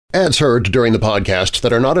Ads heard during the podcast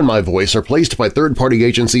that are not in my voice are placed by third-party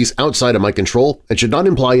agencies outside of my control and should not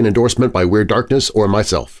imply an endorsement by Weird Darkness or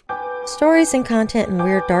myself. Stories and content in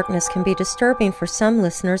Weird Darkness can be disturbing for some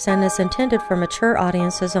listeners and is intended for mature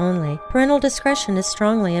audiences only. Parental discretion is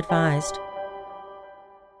strongly advised.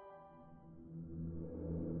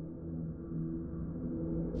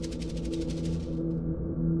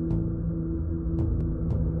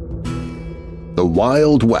 The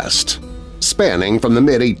Wild West, spanning from the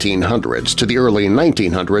mid-1800s to the early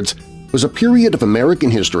 1900s, was a period of American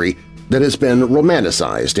history that has been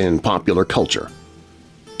romanticized in popular culture.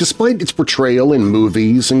 Despite its portrayal in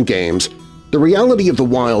movies and games, the reality of the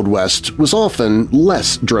Wild West was often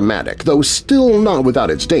less dramatic, though still not without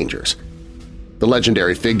its dangers. The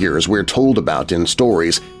legendary figures we're told about in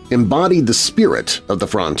stories embodied the spirit of the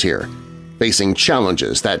frontier, facing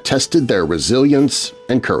challenges that tested their resilience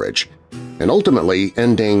and courage, and ultimately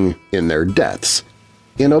ending in their deaths,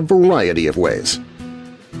 in a variety of ways.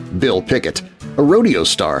 Bill Pickett, a rodeo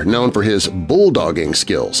star known for his bulldogging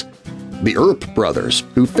skills, the Earp brothers,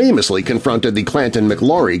 who famously confronted the Clanton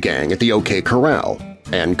McLaury gang at the OK Corral,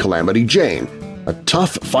 and Calamity Jane, a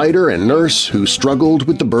tough fighter and nurse who struggled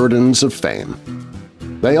with the burdens of fame.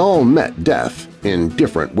 They all met death in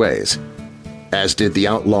different ways, as did the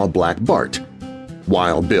outlaw Black Bart,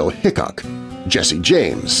 Wild Bill Hickok, Jesse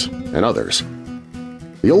James, and others.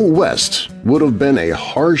 The Old West would have been a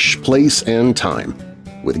harsh place and time,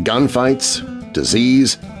 with gunfights,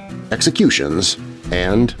 disease, executions,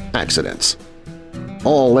 and accidents,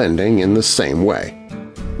 all ending in the same way,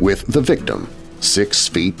 with the victim 6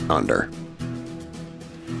 feet under.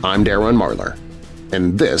 I'm Darren Marlar,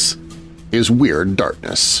 and this is Weird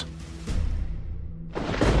Darkness.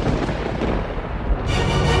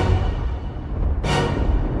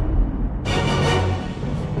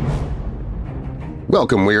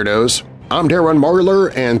 Welcome, Weirdos! I'm Darren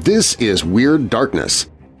Marlar, and this is Weird Darkness.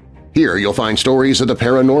 Here you'll find stories of the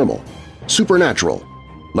paranormal, supernatural,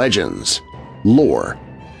 legends, lore,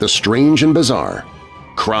 the strange and bizarre,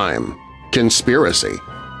 crime, conspiracy,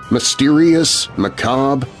 mysterious,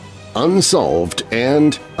 macabre, unsolved,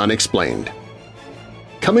 and unexplained.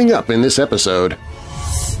 Coming up in this episode,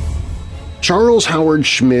 Charles Howard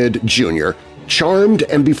Schmid Jr. charmed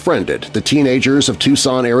and befriended the teenagers of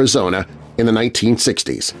Tucson, Arizona in the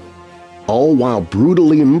 1960s, all while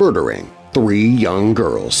brutally murdering 3 young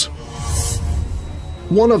girls.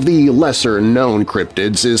 One of the lesser-known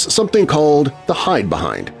cryptids is something called the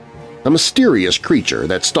Hidebehind, a mysterious creature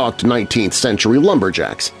that stalked 19th-century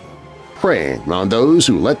lumberjacks, preying on those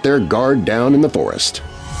who let their guard down in the forest.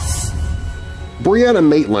 Brianna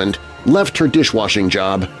Maitland left her dishwashing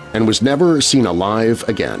job and was never seen alive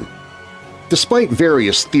again. Despite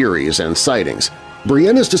various theories and sightings,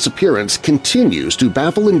 Brianna's disappearance continues to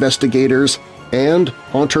baffle investigators and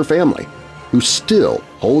haunt her family, who still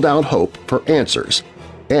hold out hope for answers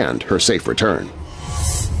and her safe return.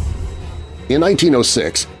 In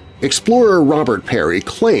 1906, explorer Robert Peary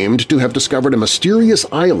claimed to have discovered a mysterious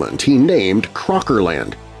island he named Crocker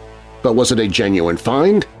Land. But was it a genuine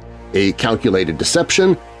find, a calculated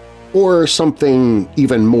deception, or something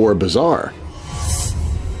even more bizarre?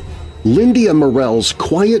 Lyndia Morel's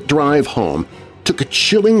quiet drive home took a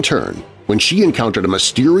chilling turn when she encountered a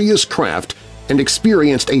mysterious craft and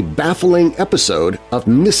experienced a baffling episode of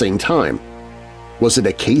missing time. Was it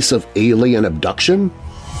a case of alien abduction?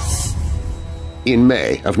 In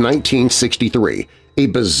May of 1963, a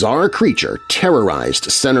bizarre creature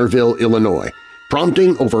terrorized Centerville, Illinois,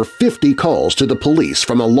 prompting over 50 calls to the police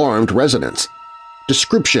from alarmed residents.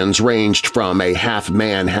 Descriptions ranged from a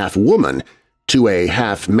half-man, half-woman to a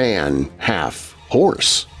half-man,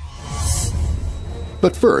 half-horse.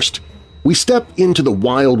 But first, we step into the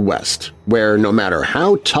Wild West, where no matter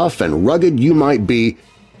how tough and rugged you might be,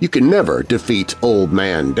 you can never defeat Old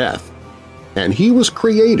Man Death. And he was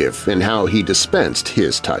creative in how he dispensed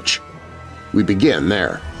his touch. We begin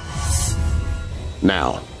there.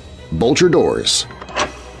 Now, bolt your doors,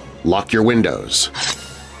 lock your windows,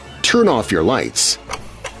 turn off your lights,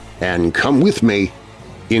 and come with me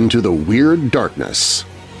into the Weird Darkness.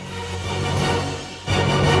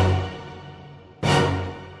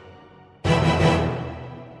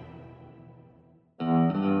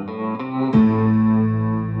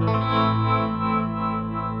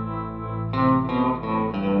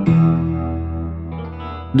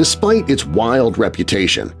 Despite its wild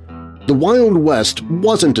reputation, the Wild West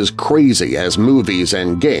wasn't as crazy as movies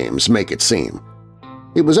and games make it seem.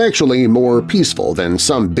 It was actually more peaceful than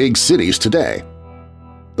some big cities today.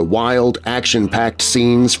 The wild, action-packed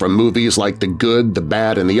scenes from movies like The Good, the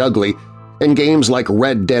Bad, and the Ugly and games like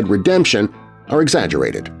Red Dead Redemption are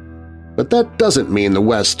exaggerated. But that doesn't mean the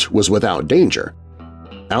West was without danger.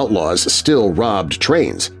 Outlaws still robbed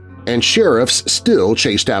trains, and sheriffs still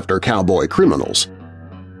chased after cowboy criminals.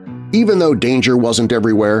 Even though danger wasn't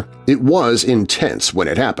everywhere, it was intense when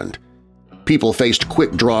it happened. People faced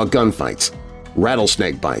quick-draw gunfights,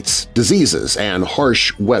 rattlesnake bites, diseases, and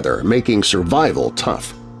harsh weather, making survival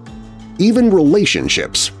tough. Even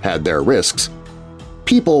relationships had their risks.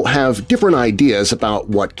 People have different ideas about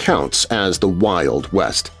what counts as the Wild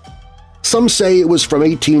West. Some say it was from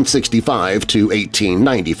 1865 to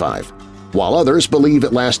 1895, while others believe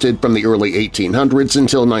it lasted from the early 1800s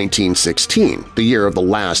until 1916, the year of the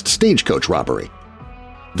last stagecoach robbery.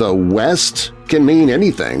 The West can mean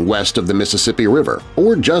anything west of the Mississippi River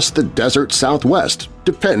or just the desert Southwest,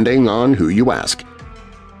 depending on who you ask.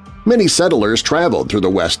 Many settlers traveled through the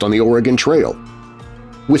West on the Oregon Trail.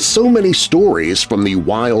 With so many stories from the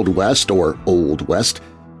Wild West or Old West,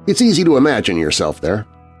 it's easy to imagine yourself there.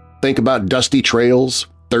 Think about dusty trails,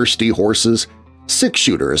 thirsty horses,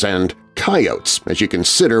 six-shooters, and coyotes as you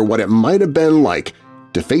consider what it might have been like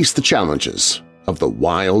to face the challenges of the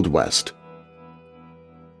Wild West.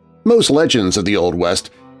 Most legends of the Old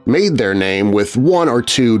West made their name with one or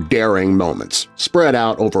two daring moments, spread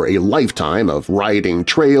out over a lifetime of riding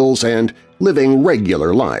trails and living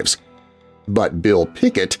regular lives. But Bill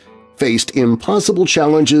Pickett faced impossible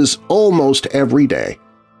challenges almost every day.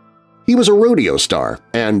 He was a rodeo star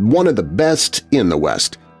and one of the best in the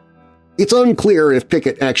West. It's unclear if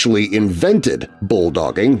Pickett actually invented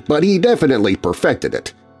bulldogging, but he definitely perfected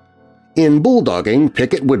it. In bulldogging,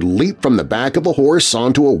 Pickett would leap from the back of a horse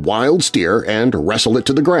onto a wild steer and wrestle it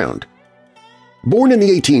to the ground. Born in the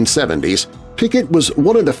 1870s, Pickett was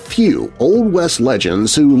one of the few Old West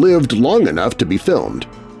legends who lived long enough to be filmed.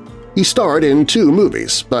 He starred in 2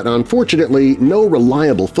 movies, but unfortunately no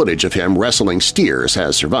reliable footage of him wrestling steers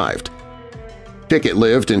has survived. Pickett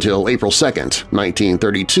lived until April 2,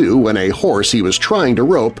 1932, when a horse he was trying to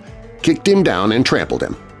rope kicked him down and trampled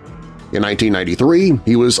him. In 1993,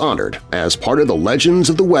 he was honored as part of the Legends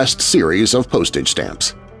of the West series of postage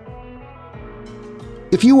stamps.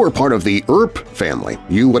 If you were part of the Earp family,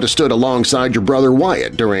 you would have stood alongside your brother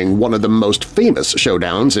Wyatt during one of the most famous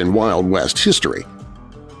showdowns in Wild West history.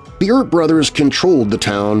 The Earp brothers controlled the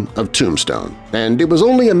town of Tombstone, and it was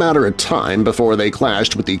only a matter of time before they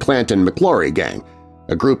clashed with the Clanton-McLaury gang,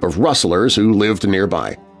 a group of rustlers who lived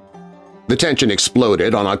nearby. The tension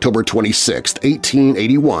exploded on October 26,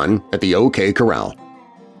 1881, at the OK Corral.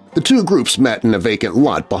 The 2 groups met in a vacant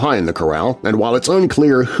lot behind the corral, and while it's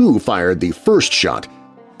unclear who fired the first shot,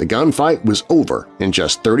 the gunfight was over in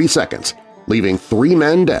just 30 seconds, leaving 3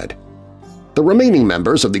 men dead. The remaining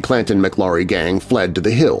members of the Clanton-McLaury gang fled to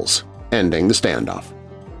the hills, ending the standoff.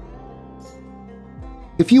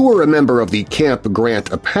 If you were a member of the Camp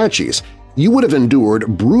Grant Apaches, you would have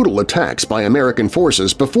endured brutal attacks by American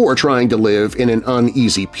forces before trying to live in an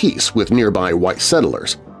uneasy peace with nearby white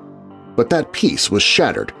settlers. But that peace was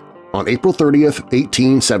shattered on April 30,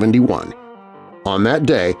 1871. On that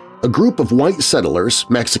day, a group of white settlers,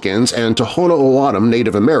 Mexicans, and Tohono O'odham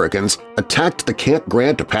Native Americans attacked the Camp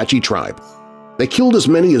Grant Apache tribe. They killed as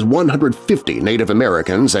many as 150 Native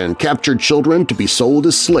Americans and captured children to be sold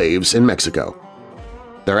as slaves in Mexico.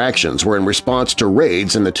 Their actions were in response to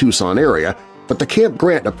raids in the Tucson area, but the Camp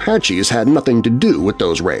Grant Apaches had nothing to do with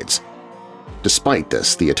those raids. Despite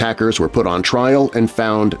this, the attackers were put on trial and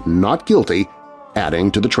found not guilty,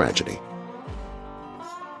 adding to the tragedy.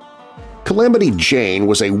 Calamity Jane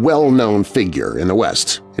was a well-known figure in the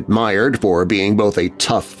West, admired for being both a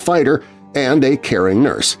tough fighter and a caring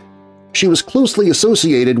nurse. She was closely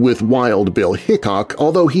associated with Wild Bill Hickok,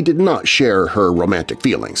 although he did not share her romantic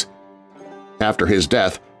feelings. After his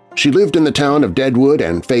death, she lived in the town of Deadwood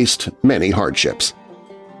and faced many hardships.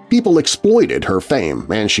 People exploited her fame,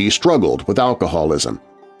 and she struggled with alcoholism.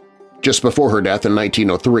 Just before her death in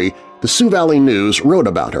 1903, the Sioux Valley News wrote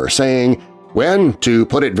about her, saying, "When, to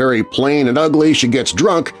put it very plain and ugly, she gets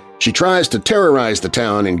drunk, she tries to terrorize the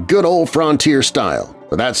town in good old frontier style.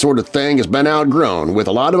 But that sort of thing has been outgrown with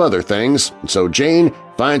a lot of other things, and so Jane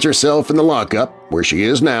finds herself in the lockup, where she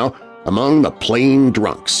is now, among the plain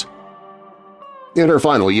drunks." In her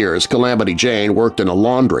final years, Calamity Jane worked in a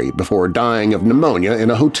laundry before dying of pneumonia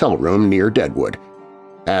in a hotel room near Deadwood.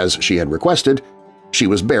 As she had requested, she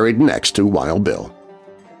was buried next to Wild Bill.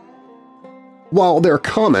 While they're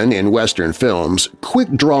common in Western films,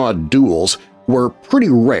 quick-draw duels were pretty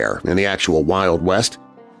rare in the actual Wild West.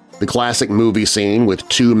 The classic movie scene with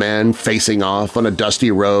 2 men facing off on a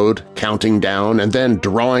dusty road, counting down, and then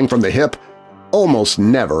drawing from the hip almost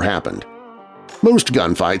never happened. Most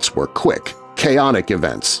gunfights were quick, chaotic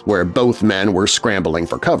events where both men were scrambling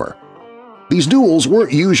for cover. These duels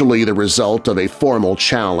weren't usually the result of a formal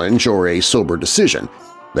challenge or a sober decision.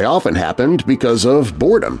 They often happened because of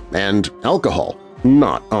boredom and alcohol,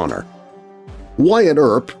 not honor. Wyatt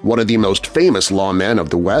Earp, one of the most famous lawmen of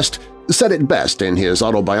the West, said it best in his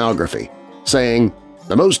autobiography, saying,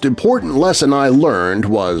 "The most important lesson I learned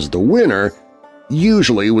was the winner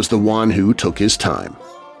usually was the one who took his time."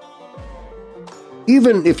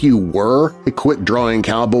 Even if you were a quick-drawing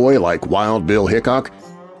cowboy like Wild Bill Hickok,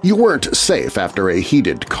 you weren't safe after a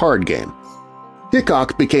heated card game.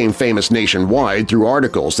 Hickok became famous nationwide through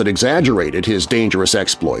articles that exaggerated his dangerous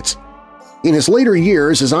exploits. In his later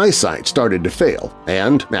years, his eyesight started to fail,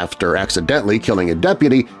 and after accidentally killing a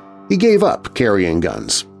deputy, he gave up carrying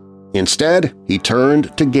guns. Instead, he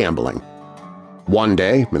turned to gambling. One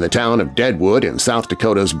day, in the town of Deadwood in South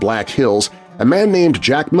Dakota's Black Hills, a man named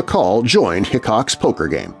Jack McCall joined Hickok's poker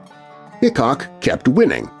game. Hickok kept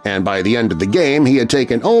winning, and by the end of the game he had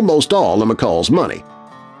taken almost all of McCall's money.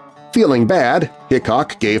 Feeling bad,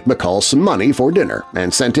 Hickok gave McCall some money for dinner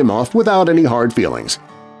and sent him off without any hard feelings.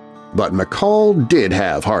 But McCall did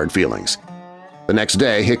have hard feelings. The next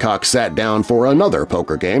day, Hickok sat down for another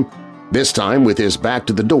poker game, this time with his back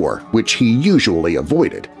to the door, which he usually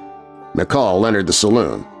avoided. McCall entered the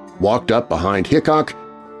saloon, walked up behind Hickok,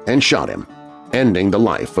 and shot him, ending the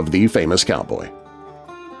life of the famous cowboy.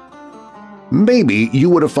 Maybe you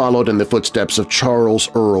would have followed in the footsteps of Charles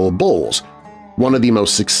Earl Bowles, one of the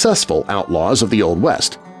most successful outlaws of the Old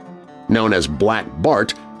West. Known as Black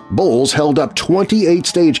Bart, Bowles held up 28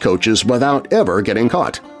 stagecoaches without ever getting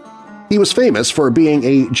caught. He was famous for being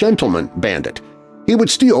a gentleman bandit. He would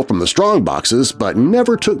steal from the strong boxes but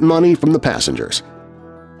never took money from the passengers.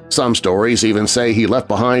 Some stories even say he left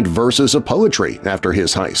behind verses of poetry after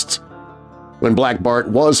his heists. When Black Bart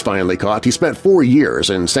was finally caught, he spent 4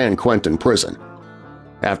 years in San Quentin prison.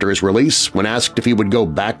 After his release, when asked if he would go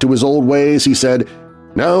back to his old ways, he said,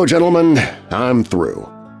 "No, gentlemen, I'm through."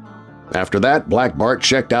 After that, Black Bart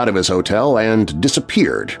checked out of his hotel and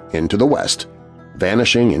disappeared into the West,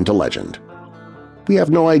 vanishing into legend. We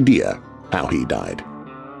have no idea how he died.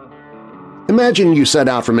 Imagine you set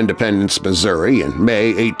out from Independence, Missouri in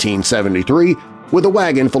May 1873 with a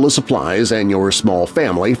wagon full of supplies and your small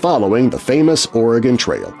family following the famous Oregon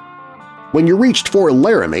Trail. When you reached Fort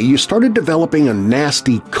Laramie, you started developing a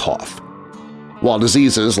nasty cough. While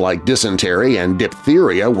diseases like dysentery and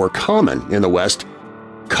diphtheria were common in the West,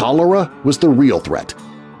 cholera was the real threat.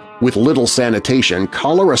 With little sanitation,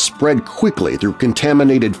 cholera spread quickly through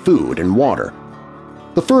contaminated food and water.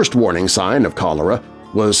 The first warning sign of cholera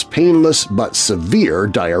was painless but severe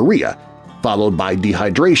diarrhea, followed by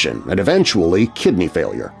dehydration and eventually kidney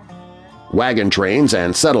failure. Wagon trains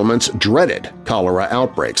and settlements dreaded cholera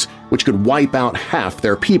outbreaks, which could wipe out half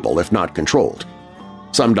their people if not controlled.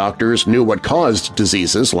 Some doctors knew what caused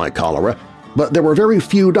diseases like cholera, but there were very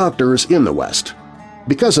few doctors in the West.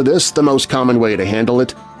 Because of this, the most common way to handle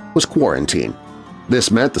it was quarantine. This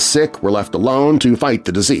meant the sick were left alone to fight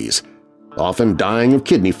the disease, often dying of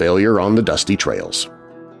kidney failure on the dusty trails.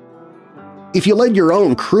 If you led your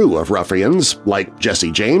own crew of ruffians, like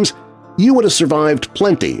Jesse James, you would have survived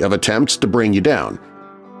plenty of attempts to bring you down.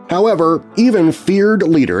 However, even feared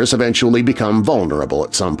leaders eventually become vulnerable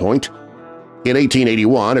at some point. In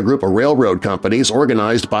 1881, a group of railroad companies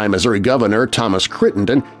organized by Missouri Governor Thomas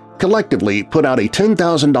Crittenden collectively put out a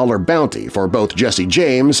 $10,000 bounty for both Jesse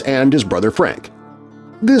James and his brother Frank.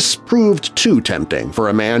 This proved too tempting for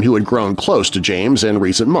a man who had grown close to James in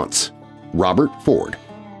recent months, Robert Ford.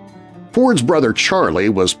 Ford's brother Charlie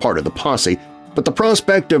was part of the posse, but the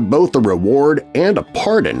prospect of both a reward and a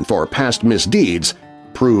pardon for past misdeeds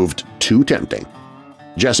proved too tempting.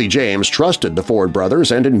 Jesse James trusted the Ford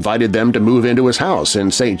brothers and invited them to move into his house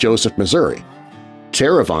in St. Joseph, Missouri.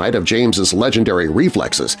 Terrified of James's legendary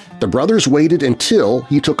reflexes, the brothers waited until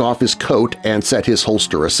he took off his coat and set his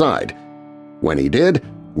holster aside. When he did,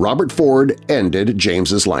 Robert Ford ended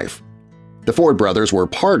James's life. The Ford brothers were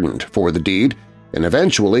pardoned for the deed and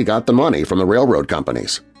eventually got the money from the railroad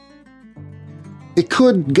companies. It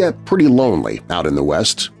could get pretty lonely out in the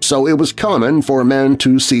West, so it was common for men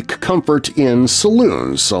to seek comfort in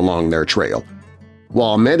saloons along their trail.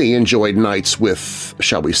 While many enjoyed nights with,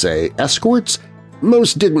 shall we say, escorts,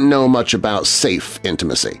 most didn't know much about safe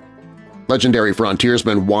intimacy. Legendary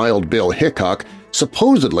frontiersman Wild Bill Hickok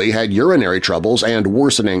supposedly had urinary troubles and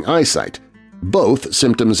worsening eyesight, both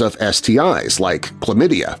symptoms of STIs like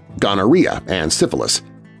chlamydia, gonorrhea, and syphilis.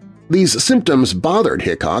 These symptoms bothered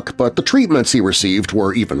Hickok, but the treatments he received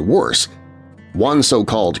were even worse. One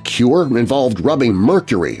so-called cure involved rubbing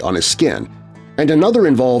mercury on his skin, and another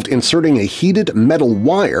involved inserting a heated metal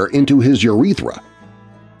wire into his urethra.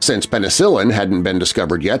 Since penicillin hadn't been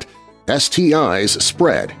discovered yet, STIs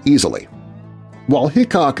spread easily. While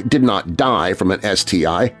Hickok did not die from an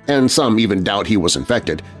STI, and some even doubt he was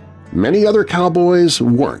infected, many other cowboys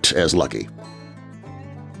weren't as lucky.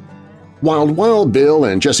 While Wild Bill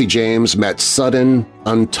and Jesse James met sudden,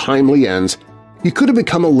 untimely ends, he could have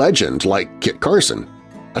become a legend like Kit Carson.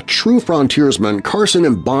 A true frontiersman, Carson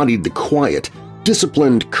embodied the quiet,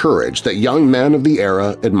 disciplined courage that young men of the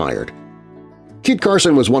era admired. Kit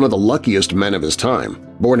Carson was one of the luckiest men of his time.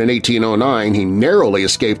 Born in 1809, he narrowly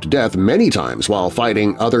escaped death many times while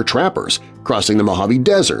fighting other trappers, crossing the Mojave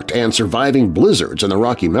Desert and surviving blizzards in the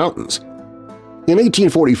Rocky Mountains. In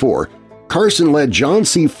 1844, Carson led John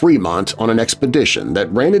C. Fremont on an expedition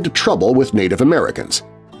that ran into trouble with Native Americans.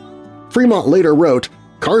 Fremont later wrote,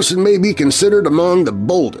 "Carson may be considered among the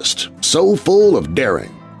boldest, so full of daring.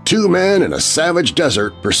 2 men in a savage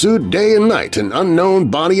desert pursued day and night an unknown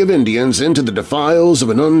body of Indians into the defiles of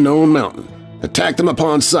an unknown mountain, attack them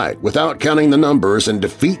upon sight without counting the numbers, and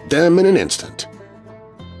defeat them in an instant."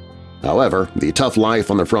 However, the tough life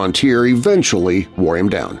on the frontier eventually wore him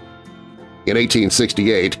down. In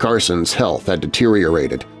 1868, Carson's health had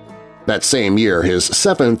deteriorated. That same year, his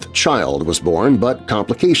 7th child was born, but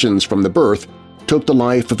complications from the birth took the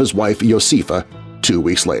life of his wife Josefa 2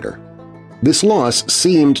 weeks later. This loss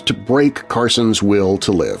seemed to break Carson's will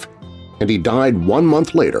to live, and he died 1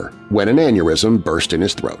 month later when an aneurysm burst in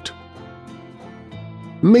his throat.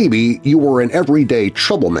 Maybe you were an everyday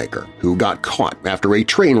troublemaker who got caught after a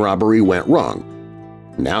train robbery went wrong.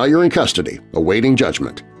 Now you're in custody, awaiting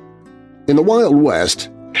judgment. In the Wild West,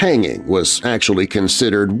 hanging was actually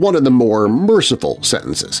considered one of the more merciful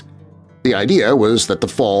sentences. The idea was that the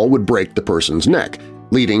fall would break the person's neck,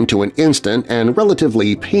 leading to an instant and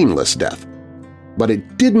relatively painless death. But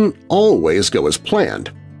it didn't always go as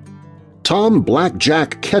planned. Tom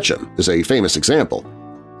Blackjack Ketchum is a famous example.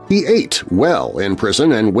 He ate well in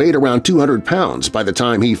prison and weighed around 200 pounds by the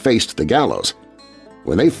time he faced the gallows.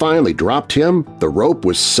 When they finally dropped him, the rope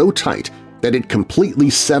was so tight that it completely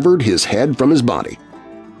severed his head from his body.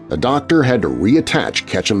 A doctor had to reattach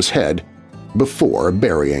Ketchum's head before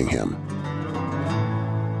burying him.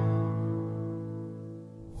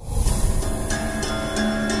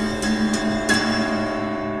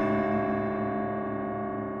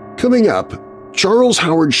 Coming up, Charles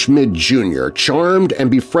Howard Schmid Jr. charmed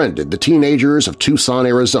and befriended the teenagers of Tucson,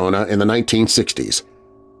 Arizona in the 1960s,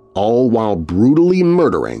 all while brutally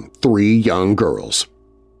murdering 3 young girls.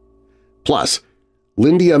 Plus,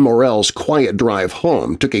 Lyndia Morel's quiet drive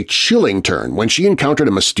home took a chilling turn when she encountered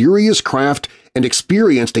a mysterious craft and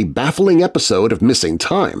experienced a baffling episode of missing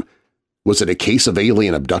time. Was it a case of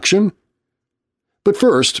alien abduction? But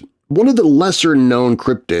first, one of the lesser-known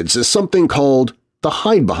cryptids is something called the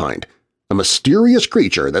Hidebehind, a mysterious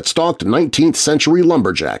creature that stalked 19th-century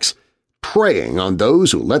lumberjacks, preying on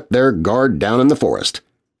those who let their guard down in the forest.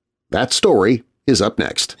 That story is up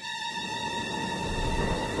next.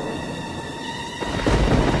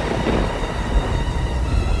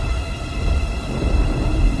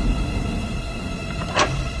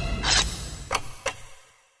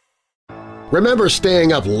 Remember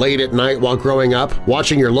staying up late at night while growing up,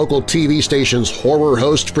 watching your local TV station's horror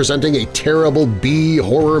host presenting a terrible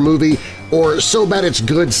B-horror movie or so bad it's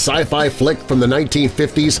good sci-fi flick from the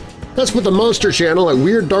 1950s? That's what the Monster Channel at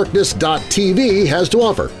WeirdDarkness.tv has to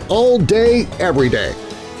offer, all day, every day.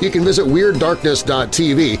 You can visit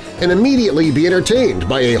WeirdDarkness.tv and immediately be entertained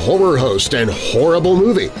by a horror host and horrible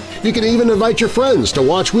movie. You can even invite your friends to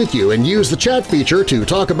watch with you and use the chat feature to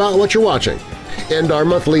talk about what you're watching. And our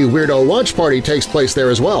monthly Weirdo Watch Party takes place there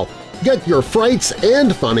as well. Get your frights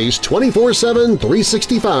and funnies 24/7,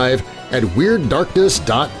 365 at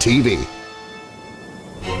WeirdDarkness.tv.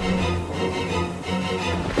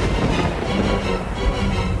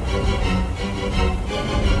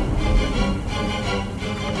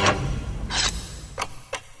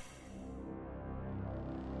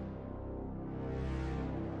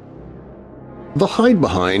 The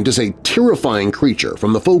Hidebehind is a terrifying creature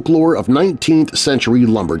from the folklore of 19th-century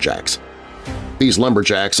lumberjacks. These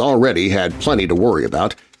lumberjacks already had plenty to worry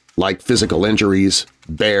about, like physical injuries,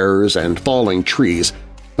 bears, and falling trees,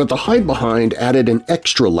 but the Hidebehind added an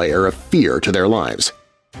extra layer of fear to their lives.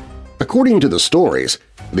 According to the stories,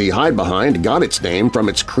 the Hidebehind got its name from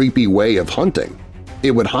its creepy way of hunting.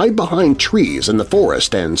 It would hide behind trees in the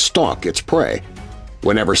forest and stalk its prey.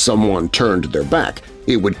 Whenever someone turned their back,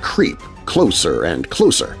 it would creep closer and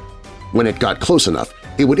closer. When it got close enough,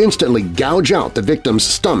 it would instantly gouge out the victim's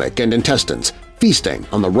stomach and intestines, feasting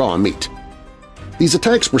on the raw meat. These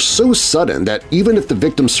attacks were so sudden that even if the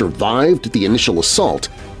victim survived the initial assault,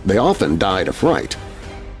 they often died of fright.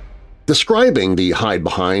 Describing the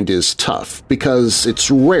Hidebehind is tough because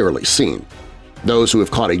it's rarely seen. Those who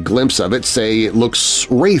have caught a glimpse of it say it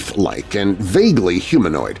looks wraith-like and vaguely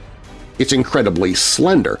humanoid. It's incredibly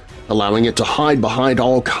slender, allowing it to hide behind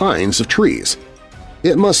all kinds of trees.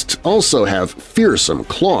 It must also have fearsome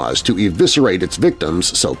claws to eviscerate its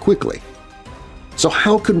victims so quickly. So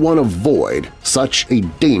how could one avoid such a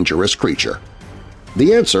dangerous creature?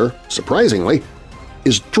 The answer, surprisingly,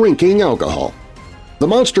 is drinking alcohol. The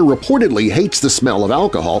monster reportedly hates the smell of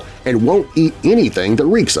alcohol and won't eat anything that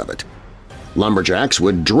reeks of it. Lumberjacks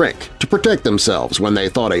would drink to protect themselves when they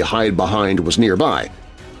thought a Hidebehind was nearby.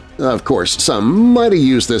 Of course, some might have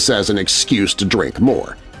used this as an excuse to drink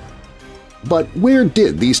more. But where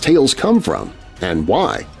did these tales come from, and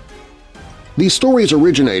why? These stories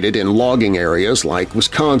originated in logging areas like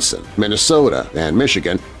Wisconsin, Minnesota, and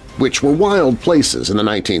Michigan, which were wild places in the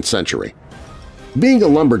 19th century. Being a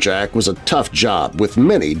lumberjack was a tough job with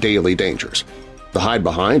many daily dangers. The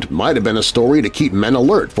Hidebehind might have been a story to keep men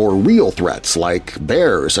alert for real threats like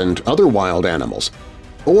bears and other wild animals,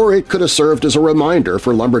 or it could have served as a reminder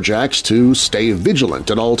for lumberjacks to stay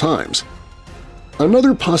vigilant at all times.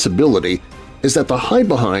 Another possibility is that the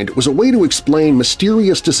Hidebehind was a way to explain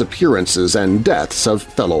mysterious disappearances and deaths of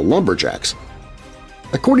fellow lumberjacks.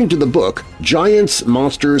 According to the book Giants,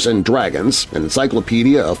 Monsters, and Dragons, an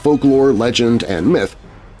encyclopedia of folklore, legend, and myth,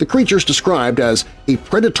 the creature's described as a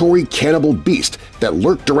predatory cannibal beast that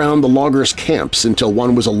lurked around the loggers' camps until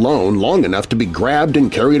one was alone long enough to be grabbed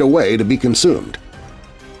and carried away to be consumed.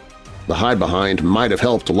 The Hidebehind might have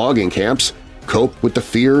helped logging camps cope with the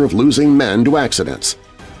fear of losing men to accidents,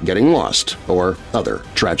 getting lost, or other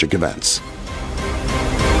tragic events.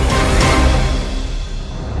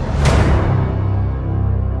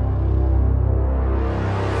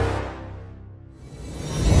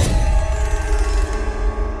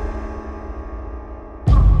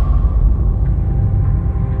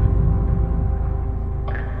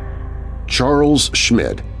 Charles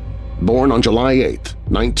Schmid, born on July 8,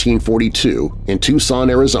 1942 in Tucson,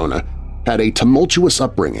 Arizona, had a tumultuous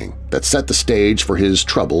upbringing that set the stage for his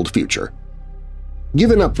troubled future.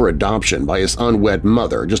 Given up for adoption by his unwed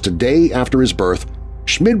mother just a day after his birth,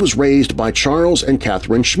 Schmid was raised by Charles and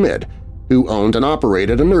Catherine Schmid, who owned and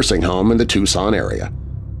operated a nursing home in the Tucson area.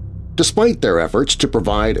 Despite their efforts to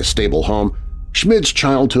provide a stable home, Schmid's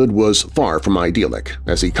childhood was far from idyllic,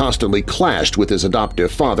 as he constantly clashed with his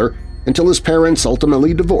adoptive father until his parents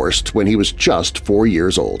ultimately divorced when he was just 4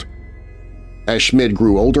 years old. As Schmid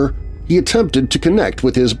grew older, he attempted to connect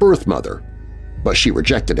with his birth mother, but she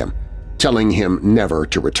rejected him, telling him never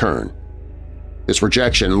to return. This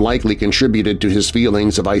rejection likely contributed to his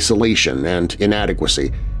feelings of isolation and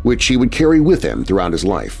inadequacy, which he would carry with him throughout his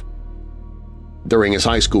life. During his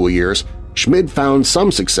high school years, Schmid found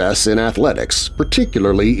some success in athletics,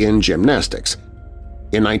 particularly in gymnastics.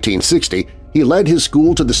 In 1960, he led his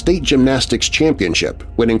school to the state gymnastics championship,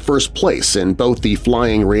 winning first place in both the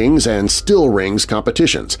flying rings and still rings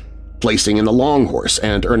competitions, placing in the long horse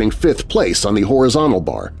and earning 5th place on the horizontal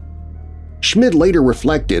bar. Schmid later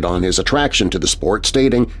reflected on his attraction to the sport,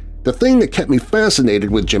 stating, "The thing that kept me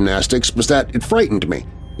fascinated with gymnastics was that it frightened me.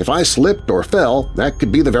 If I slipped or fell, that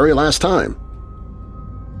could be the very last time."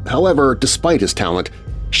 However, despite his talent,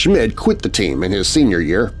 Schmid quit the team in his senior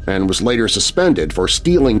year and was later suspended for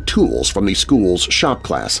stealing tools from the school's shop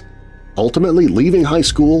class, ultimately leaving high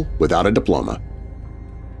school without a diploma.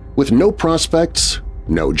 With no prospects,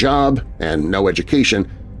 no job, and no education,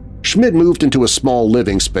 Schmid moved into a small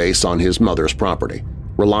living space on his mother's property,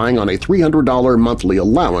 relying on a $300 monthly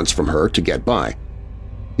allowance from her to get by.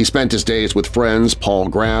 He spent his days with friends Paul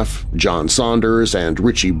Graff, John Saunders, and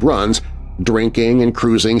Richie Bruns, drinking and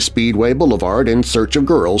cruising Speedway Boulevard in search of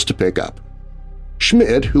girls to pick up.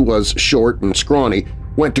 Schmid, who was short and scrawny,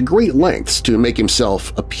 went to great lengths to make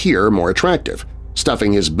himself appear more attractive,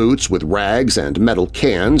 stuffing his boots with rags and metal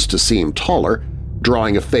cans to seem taller,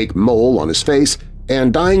 drawing a fake mole on his face,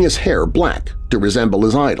 and dyeing his hair black to resemble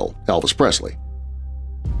his idol, Elvis Presley.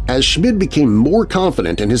 As Schmid became more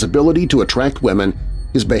confident in his ability to attract women,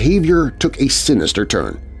 his behavior took a sinister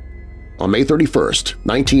turn. On May 31,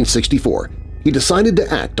 1964, he decided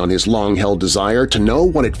to act on his long-held desire to know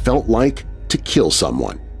what it felt like to kill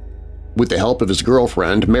someone. With the help of his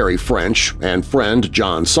girlfriend Mary French and friend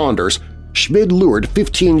John Saunders, Schmid lured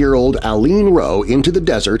 15-year-old Aline Rowe into the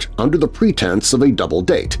desert under the pretense of a double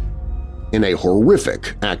date. In a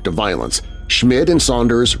horrific act of violence, Schmid and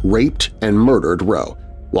Saunders raped and murdered Rowe,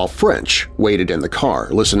 while French waited in the car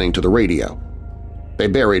listening to the radio. They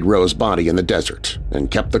buried Rowe's body in the desert and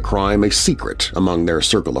kept the crime a secret among their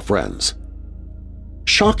circle of friends.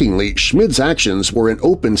 Shockingly, Schmid's actions were an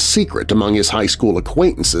open secret among his high school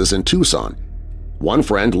acquaintances in Tucson. One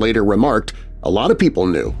friend later remarked, "A lot of people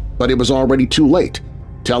knew, but it was already too late.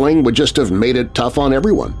 Telling would just have made it tough on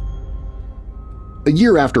everyone." A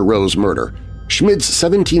year after Roe's murder, Schmid's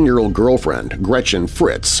 17-year-old girlfriend, Gretchen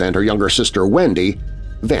Fritz, and her younger sister, Wendy,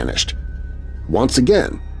 vanished. Once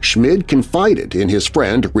again, Schmid confided in his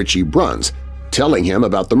friend Richie Bruns, telling him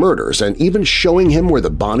about the murders and even showing him where the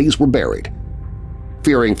bodies were buried.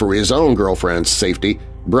 Fearing for his own girlfriend's safety,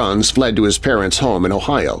 Bruns fled to his parents' home in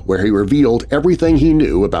Ohio, where he revealed everything he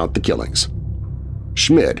knew about the killings.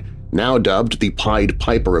 Schmid, now dubbed the Pied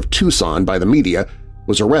Piper of Tucson by the media,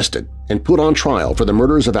 was arrested and put on trial for the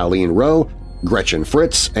murders of Eileen Roe, Gretchen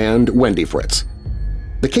Fritz, and Wendy Fritz.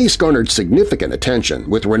 The case garnered significant attention,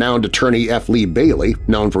 with renowned attorney F. Lee Bailey,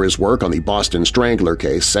 known for his work on the Boston Strangler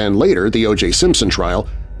case and later the O.J. Simpson trial,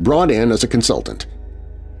 brought in as a consultant.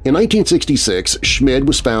 In 1966, Schmid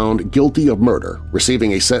was found guilty of murder,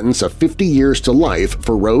 receiving a sentence of 50 years to life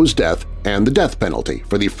for Roe's death and the death penalty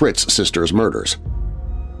for the Fritz sisters' murders.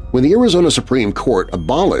 When the Arizona Supreme Court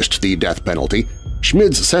abolished the death penalty,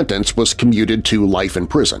 Schmid's sentence was commuted to life in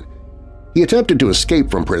prison. He attempted to escape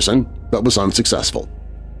from prison, but was unsuccessful.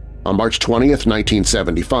 On March 20,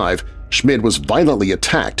 1975, Schmid was violently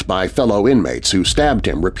attacked by fellow inmates who stabbed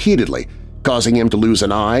him repeatedly, causing him to lose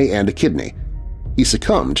an eye and a kidney. He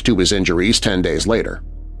succumbed to his injuries 10 days later.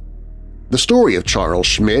 The story of Charles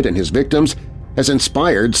Schmid and his victims has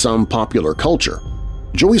inspired some popular culture.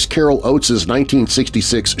 Joyce Carol Oates'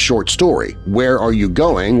 1966 short story, Where Are You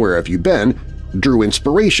Going, Where Have You Been?, drew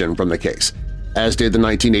inspiration from the case, as did the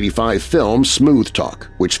 1985 film Smooth Talk,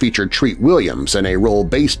 which featured Treat Williams in a role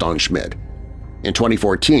based on Schmid. In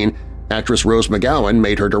 2014, actress Rose McGowan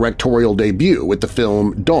made her directorial debut with the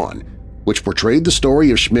film Dawn, which portrayed the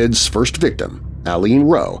story of Schmid's first victim, Eileen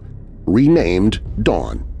Roe, renamed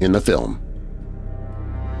Dawn in the film.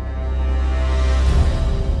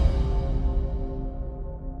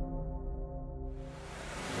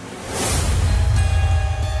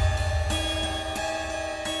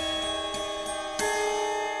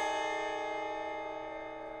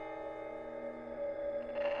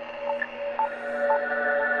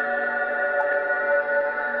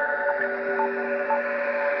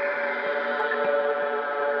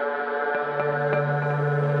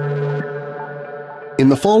 In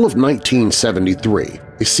the fall of 1973,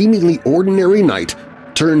 a seemingly ordinary night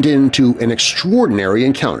turned into an extraordinary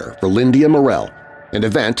encounter for Lyndia Morel, an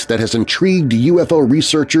event that has intrigued UFO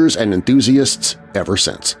researchers and enthusiasts ever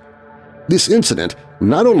since. This incident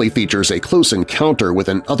not only features a close encounter with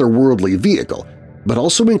an otherworldly vehicle, but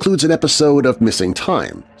also includes an episode of missing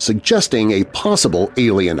time, suggesting a possible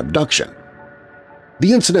alien abduction.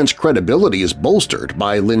 The incident's credibility is bolstered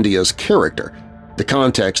by Lyndia's character, the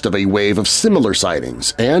context of a wave of similar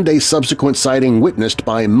sightings, and a subsequent sighting witnessed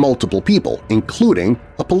by multiple people, including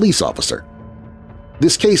a police officer.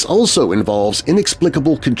 This case also involves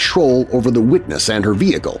inexplicable control over the witness and her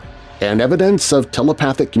vehicle, and evidence of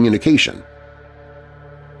telepathic communication.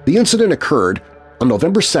 The incident occurred on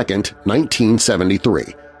November 2,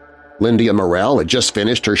 1973. Lyndia Morel had just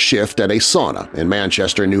finished her shift at a sauna in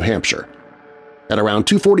Manchester, New Hampshire. At around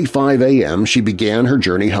 2:45 a.m., she began her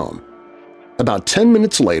journey home. About 10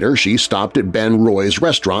 minutes later, she stopped at Ben Roy's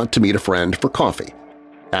restaurant to meet a friend for coffee.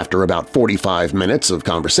 After about 45 minutes of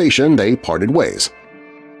conversation, they parted ways.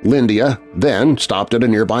 Lyndia then stopped at a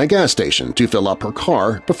nearby gas station to fill up her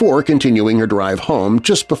car before continuing her drive home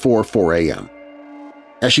just before 4 a.m.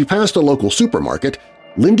 As she passed a local supermarket,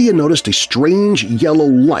 Lyndia noticed a strange yellow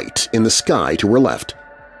light in the sky to her left.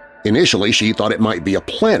 Initially, she thought it might be a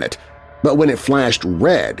planet, but when it flashed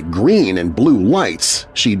red, green, and blue lights,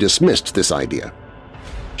 she dismissed this idea.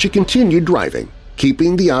 She continued driving,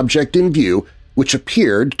 keeping the object in view, which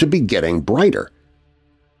appeared to be getting brighter.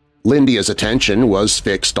 Lyndia's attention was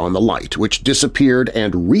fixed on the light, which disappeared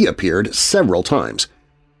and reappeared several times.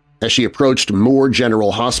 As she approached Moore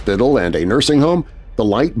General Hospital and a nursing home, the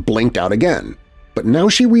light blinked out again, but now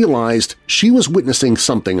she realized she was witnessing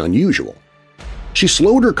something unusual. She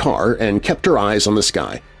slowed her car and kept her eyes on the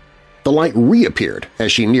sky. The light reappeared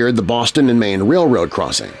as she neared the Boston and Maine Railroad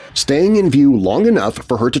crossing, staying in view long enough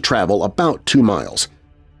for her to travel about 2 miles.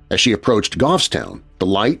 As she approached Goffstown, the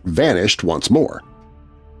light vanished once more.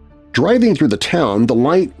 Driving through the town, the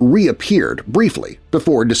light reappeared briefly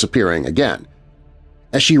before disappearing again.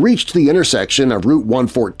 As she reached the intersection of Route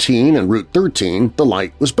 114 and Route 13, the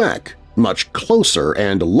light was back, much closer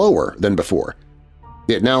and lower than before.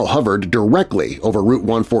 It now hovered directly over Route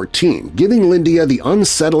 114, giving Lyndia the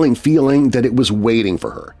unsettling feeling that it was waiting for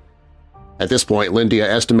her. At this point, Lyndia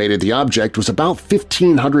estimated the object was about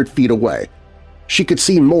 1,500 feet away. She could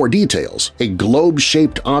see more details, a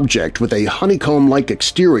globe-shaped object with a honeycomb-like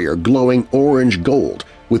exterior glowing orange gold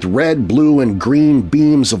with red, blue, and green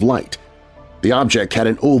beams of light. The object had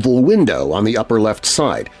an oval window on the upper left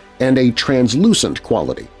side and a translucent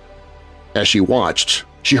quality. As she watched,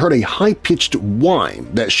 she heard a high-pitched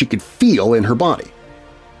whine that she could feel in her body.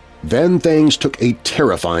 Then things took a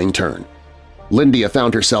terrifying turn. Lyndia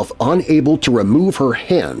found herself unable to remove her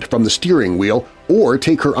hand from the steering wheel or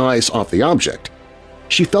take her eyes off the object.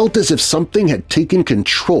 She felt as if something had taken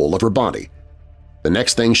control of her body. The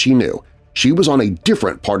next thing she knew, she was on a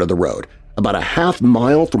different part of the road, about a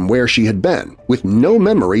half-mile from where she had been, with no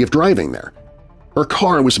memory of driving there. Her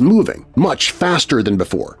car was moving much faster than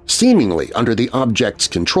before, seemingly under the object's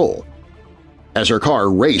control. As her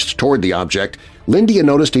car raced toward the object, Lyndia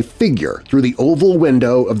noticed a figure through the oval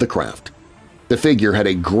window of the craft. The figure had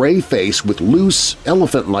a gray face with loose,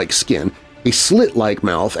 elephant-like skin, a slit-like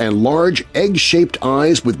mouth, and large, egg-shaped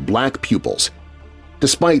eyes with black pupils.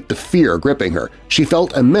 Despite the fear gripping her, she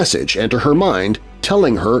felt a message enter her mind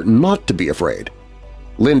telling her not to be afraid.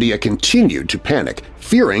 Lyndia continued to panic,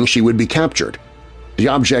 fearing she would be captured. The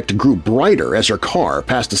object grew brighter as her car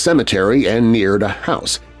passed a cemetery and neared a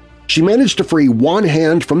house. She managed to free one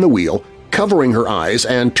hand from the wheel, covering her eyes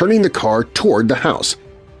and turning the car toward the house.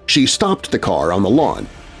 She stopped the car on the lawn,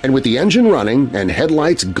 and with the engine running and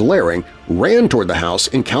headlights glaring, ran toward the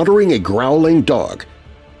house, encountering a growling dog.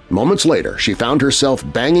 Moments later, she found herself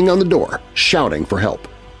banging on the door, shouting for help.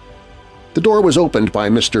 The door was opened by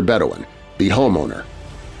Mr. Bedouin, the homeowner.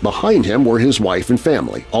 Behind him were his wife and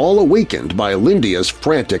family, all awakened by Lyndia's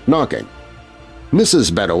frantic knocking.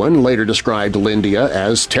 Mrs. Bedouin later described Lyndia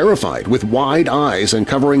as terrified, with wide eyes and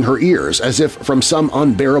covering her ears as if from some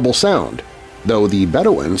unbearable sound, though the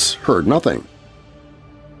Bedouins heard nothing.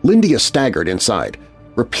 Lyndia staggered inside,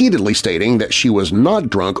 repeatedly stating that she was not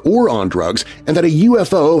drunk or on drugs and that a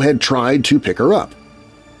UFO had tried to pick her up.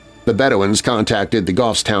 The Bedouins contacted the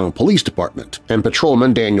Goffstown Police Department, and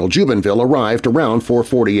Patrolman Daniel Jubenville arrived around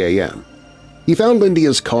 4:40 a.m. He found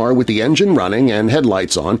Lyndia's car with the engine running and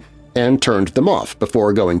headlights on and turned them off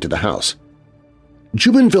before going to the house.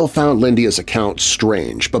 Jubenville found Lyndia's account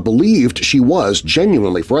strange but believed she was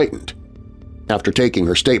genuinely frightened. After taking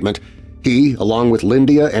her statement, he, along with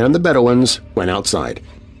Lyndia and the Bedouins, went outside.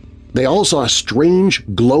 They all saw a strange,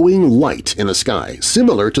 glowing light in the sky,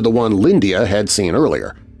 similar to the one Lyndia had seen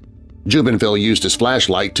earlier. Jubenville used his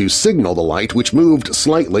flashlight to signal the light, which moved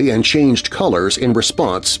slightly and changed colors in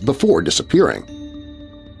response before disappearing.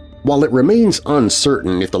 While it remains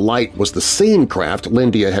uncertain if the light was the same craft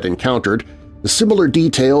Lyndia had encountered, the similar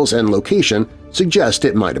details and location suggest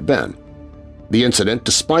it might have been. The incident,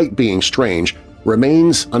 despite being strange,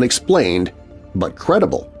 remains unexplained but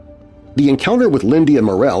credible. The encounter with Lyndia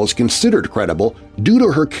Morel is considered credible due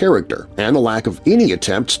to her character and the lack of any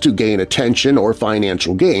attempts to gain attention or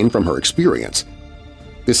financial gain from her experience.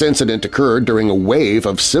 This incident occurred during a wave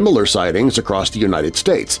of similar sightings across the United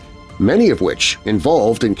States, many of which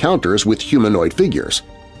involved encounters with humanoid figures.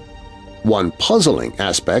 One puzzling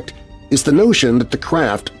aspect is the notion that the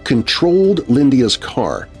craft controlled Lyndia's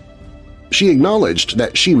car. She acknowledged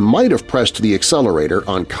that she might have pressed the accelerator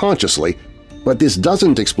unconsciously, but this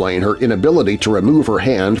doesn't explain her inability to remove her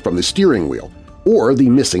hand from the steering wheel or the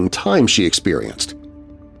missing time she experienced.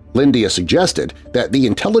 Lyndia suggested that the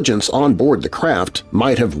intelligence on board the craft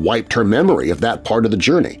might have wiped her memory of that part of the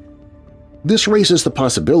journey. This raises the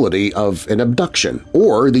possibility of an abduction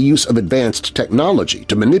or the use of advanced technology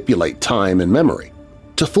to manipulate time and memory.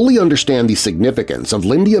 To fully understand the significance of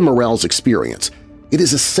Lyndia Morel's experience, it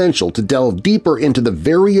is essential to delve deeper into the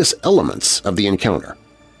various elements of the encounter.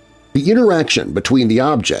 The interaction between the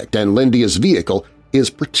object and Lyndia's vehicle is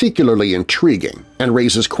particularly intriguing and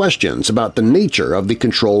raises questions about the nature of the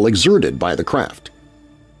control exerted by the craft.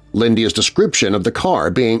 Lyndia's description of the car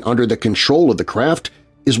being under the control of the craft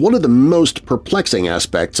is one of the most perplexing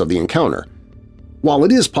aspects of the encounter. While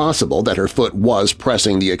it is possible that her foot was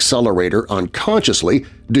pressing the accelerator unconsciously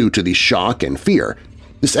due to the shock and fear,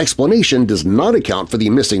 this explanation does not account for the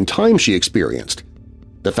missing time she experienced.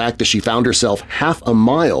 The fact that she found herself half a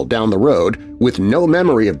mile down the road with no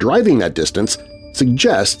memory of driving that distance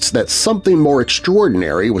suggests that something more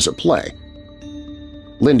extraordinary was at play.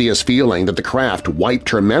 Lyndia's feeling that the craft wiped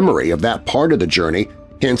her memory of that part of the journey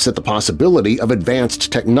hints at the possibility of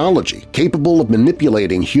advanced technology capable of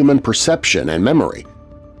manipulating human perception and memory.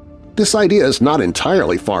 This idea is not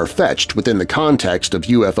entirely far-fetched within the context of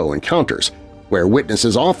UFO encounters, where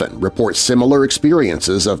witnesses often report similar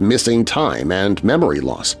experiences of missing time and memory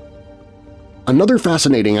loss. Another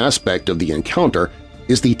fascinating aspect of the encounter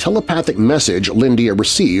is the telepathic message Lyndia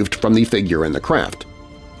received from the figure in the craft.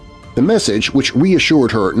 The message, which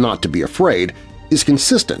reassured her not to be afraid, is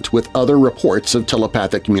consistent with other reports of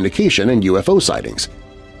telepathic communication and UFO sightings.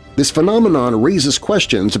 This phenomenon raises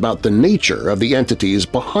questions about the nature of the entities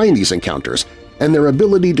behind these encounters and their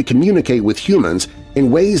ability to communicate with humans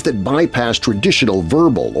in ways that bypass traditional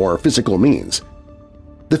verbal or physical means.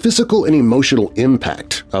 The physical and emotional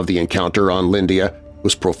impact of the encounter on Lyndia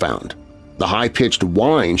was profound. The high-pitched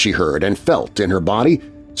whine she heard and felt in her body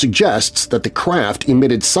suggests that the craft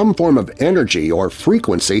emitted some form of energy or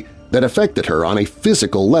frequency that affected her on a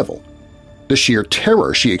physical level. The sheer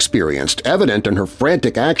terror she experienced, evident in her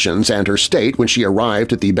frantic actions and her state when she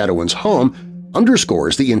arrived at the Bedouin's home,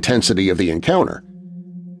 underscores the intensity of the encounter.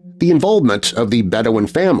 The involvement of the Bedouin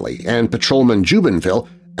family and Patrolman Jubenville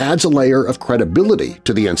adds a layer of credibility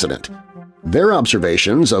to the incident. Their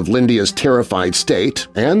observations of Lyndia's terrified state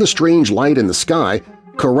and the strange light in the sky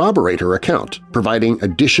corroborate her account, providing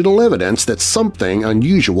additional evidence that something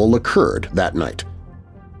unusual occurred that night.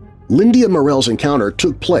 Lyndia Morel's encounter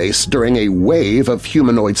took place during a wave of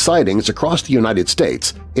humanoid sightings across the United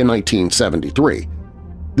States in 1973.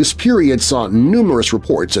 This period saw numerous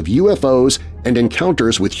reports of UFOs and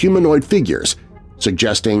encounters with humanoid figures,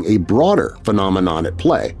 suggesting a broader phenomenon at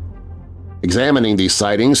play. Examining these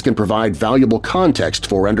sightings can provide valuable context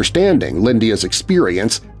for understanding Lyndia's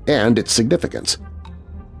experience and its significance.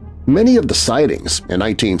 Many of the sightings in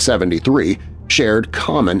 1973 shared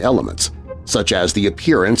common elements, such as the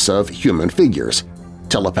appearance of human figures,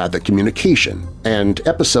 telepathic communication, and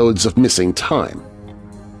episodes of missing time.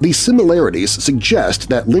 These similarities suggest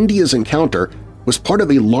that Lyndia's encounter was part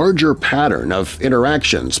of a larger pattern of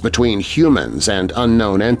interactions between humans and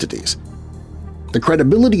unknown entities. The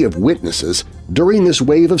credibility of witnesses during this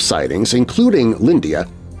wave of sightings, including Lyndia,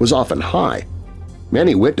 was often high.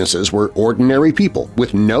 Many witnesses were ordinary people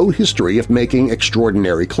with no history of making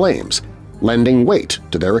extraordinary claims, lending weight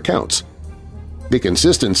to their accounts. The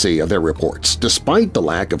consistency of their reports, despite the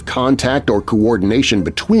lack of contact or coordination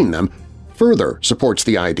between them, further supports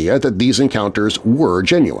the idea that these encounters were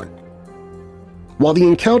genuine. While the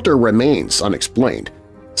encounter remains unexplained,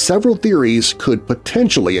 several theories could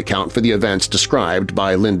potentially account for the events described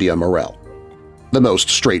by Lyndia Morel. The most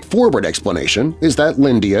straightforward explanation is that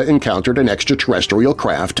Lyndia encountered an extraterrestrial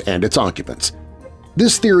craft and its occupants.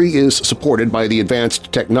 This theory is supported by the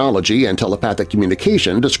advanced technology and telepathic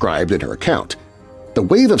communication described in her account. The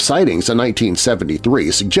wave of sightings in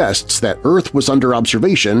 1973 suggests that Earth was under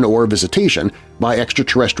observation or visitation by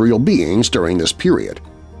extraterrestrial beings during this period.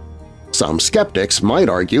 Some skeptics might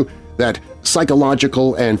argue that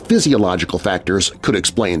psychological and physiological factors could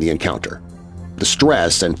explain the encounter. The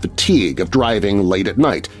stress and fatigue of driving late at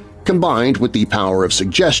night, combined with the power of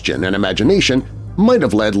suggestion and imagination, might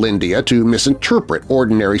have led Lyndia to misinterpret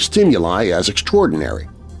ordinary stimuli as extraordinary.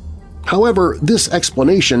 However, this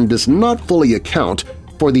explanation does not fully account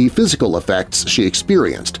for the physical effects she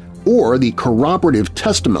experienced or the corroborative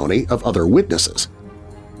testimony of other witnesses.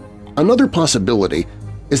 Another possibility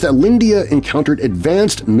is that Lyndia encountered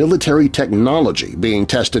advanced military technology being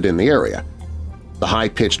tested in the area. The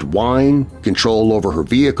high-pitched whine, control over her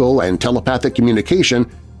vehicle, and telepathic communication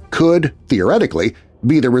could, theoretically,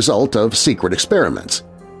 be the result of secret experiments.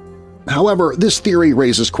 However, this theory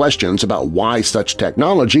raises questions about why such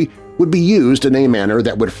technology would be used in a manner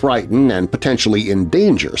that would frighten and potentially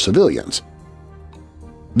endanger civilians.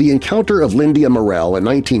 The encounter of Lyndia Morel in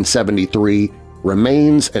 1973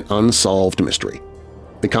 remains an unsolved mystery.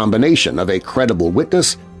 The combination of a credible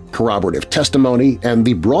witness, corroborative testimony, and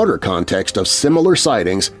the broader context of similar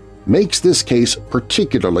sightings makes this case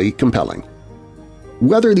particularly compelling.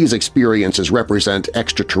 Whether these experiences represent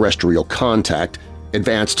extraterrestrial contact,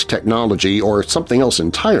 advanced technology, or something else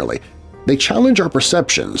entirely, they challenge our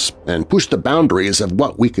perceptions and push the boundaries of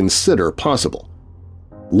what we consider possible.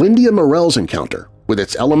 Lyndia Morel's encounter, with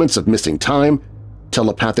its elements of missing time,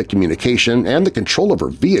 telepathic communication, and the control of her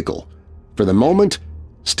vehicle, for the moment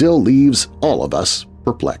still leaves all of us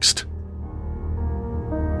perplexed.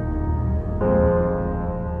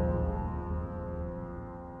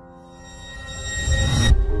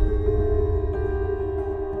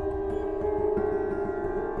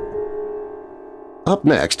 Up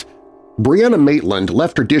next, Brianna Maitland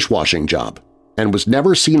left her dishwashing job and was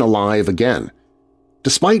never seen alive again.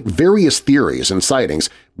 Despite various theories and sightings,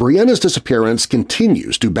 Brianna's disappearance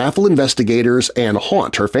continues to baffle investigators and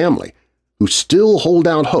haunt her family, who still hold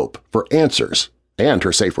out hope for answers and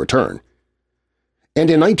her safe return. And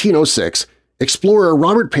in 1906, explorer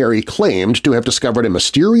Robert Peary claimed to have discovered a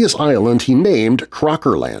mysterious island he named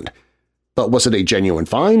Crocker Land. But was it a genuine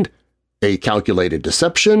find, a calculated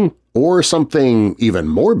deception, or something even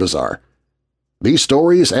more bizarre? These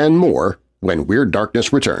stories and more when Weird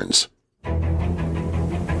Darkness returns.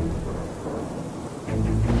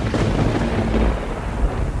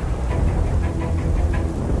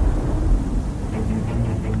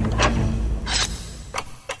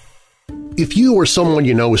 If you or someone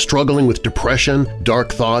you know is struggling with depression,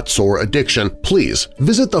 dark thoughts, or addiction, please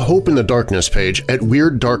visit the Hope in the Darkness page at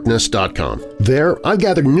WeirdDarkness.com. There, I've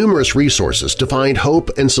gathered numerous resources to find hope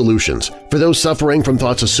and solutions. For those suffering from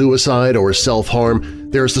thoughts of suicide or self-harm,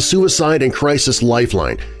 there's the Suicide and Crisis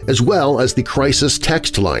Lifeline, as well as the Crisis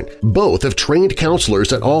Text Line. Both have trained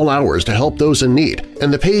counselors at all hours to help those in need,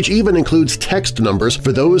 and the page even includes text numbers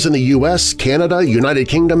for those in the U.S., Canada, United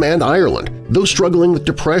Kingdom, and Ireland. Those struggling with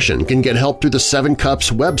depression can get help through the 7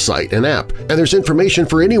 Cups website and app, and there's information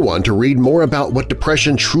for anyone to read more about what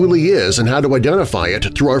depression truly is and how to identify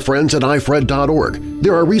it through our friends at ifred.org.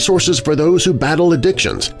 There are resources for those who battle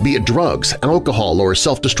addictions, be it drugs, alcohol, or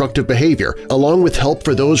self-destructive behavior, along with help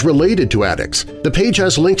for those related to addicts. The page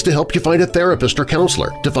has links to help you find a therapist or counselor,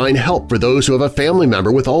 to find help for those who have a family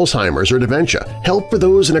member with Alzheimer's or dementia, help for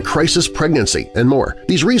those in a crisis pregnancy, and more.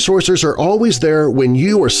 These resources are always there when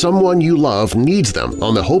you or someone you love needs them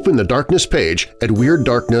on the Hope in the Darkness page at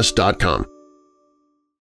WeirdDarkness.com.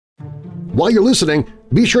 While you're listening,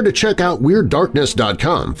 be sure to check out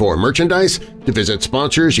WeirdDarkness.com for merchandise, to visit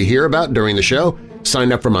sponsors you hear about during the show,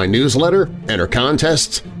 sign up for my newsletter, enter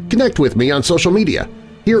contests, connect with me on social media,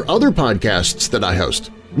 hear other podcasts that I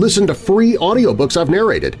host, listen to free audiobooks I've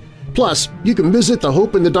narrated. Plus, you can visit the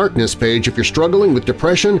Hope in the Darkness page if you're struggling with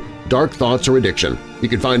depression, dark thoughts, or addiction. You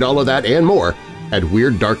can find all of that and more at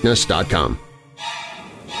WeirdDarkness.com.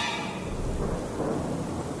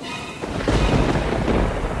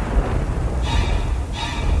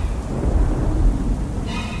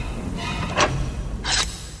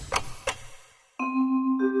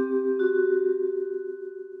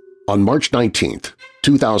 On March 19,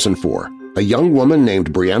 2004, a young woman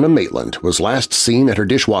named Brianna Maitland was last seen at her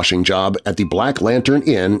dishwashing job at the Black Lantern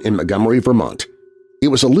Inn in Montgomery, Vermont. It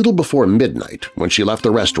was a little before midnight when she left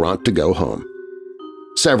the restaurant to go home.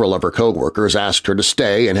 Several of her co-workers asked her to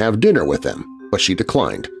stay and have dinner with them, but she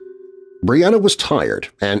declined. Brianna was tired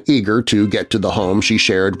and eager to get to the home she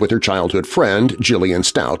shared with her childhood friend, Jillian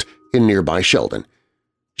Stout, in nearby Sheldon.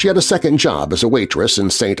 She had a second job as a waitress in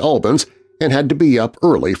St. Albans and had to be up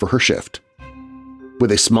early for her shift.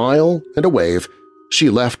 With a smile and a wave, she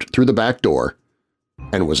left through the back door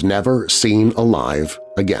and was never seen alive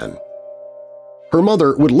again. Her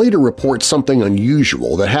mother would later report something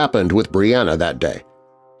unusual that happened with Brianna that day.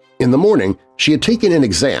 In the morning, she had taken an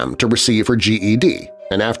exam to receive her GED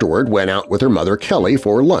and afterward went out with her mother Kelly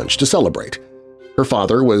for lunch to celebrate. Her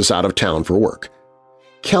father was out of town for work.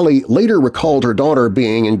 Kelly later recalled her daughter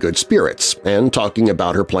being in good spirits and talking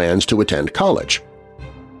about her plans to attend college.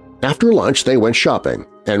 After lunch, they went shopping,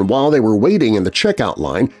 and while they were waiting in the checkout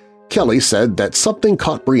line, Kelly said that something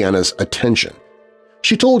caught Brianna's attention.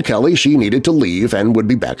 She told Kelly she needed to leave and would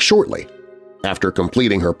be back shortly. After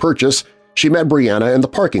completing her purchase, she met Brianna in the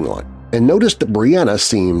parking lot and noticed that Brianna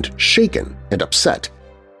seemed shaken and upset.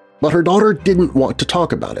 But her daughter didn't want to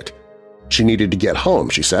talk about it. She needed to get home,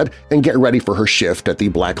 she said, and get ready for her shift at the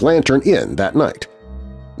Black Lantern Inn that night.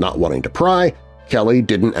 Not wanting to pry, Kelly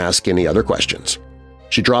didn't ask any other questions.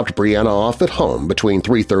 She dropped Brianna off at home between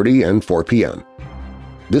 3:30 and 4 p.m.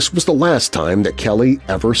 This was the last time that Kelly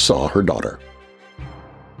ever saw her daughter.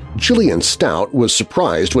 Jillian Stout was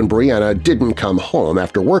surprised when Brianna didn't come home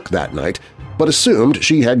after work that night, but assumed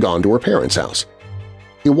she had gone to her parents' house.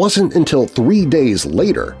 It wasn't until 3 days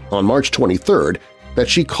later, on March 23rd, that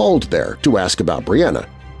she called there to ask about Brianna.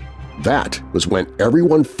 That was when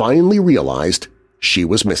everyone finally realized she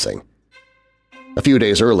was missing. A few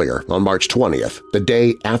days earlier, on March 20th, the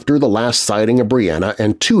day after the last sighting of Brianna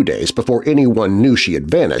and 2 days before anyone knew she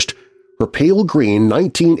had vanished, her pale green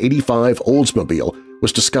 1985 Oldsmobile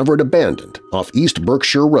was discovered abandoned off East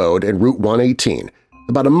Berkshire Road and Route 118,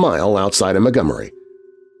 about a mile outside of Montgomery.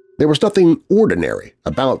 There was nothing ordinary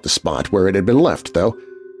about the spot where it had been left, though.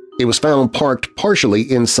 It was found parked partially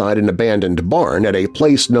inside an abandoned barn at a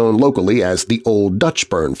place known locally as the Old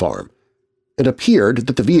Dutchburn Farm. It appeared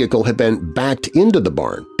that the vehicle had been backed into the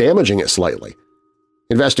barn, damaging it slightly.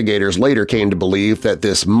 Investigators later came to believe that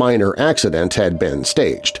this minor accident had been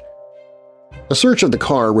staged. A search of the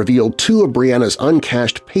car revealed 2 of Brianna's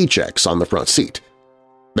uncashed paychecks on the front seat.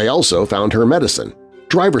 They also found her medicine,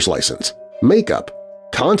 driver's license, makeup,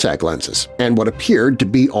 contact lenses, and what appeared to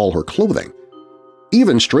be all her clothing.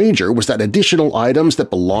 Even stranger was that additional items that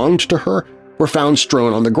belonged to her were found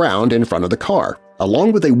strewn on the ground in front of the car,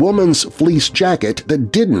 along with a woman's fleece jacket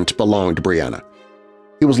that didn't belong to Brianna.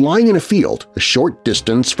 It was lying in a field a short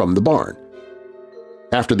distance from the barn.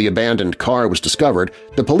 After the abandoned car was discovered,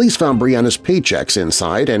 the police found Brianna's paychecks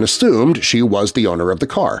inside and assumed she was the owner of the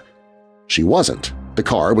car. She wasn't. The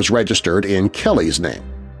car was registered in Kelly's name.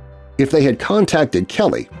 If they had contacted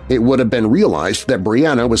Kelly, it would have been realized that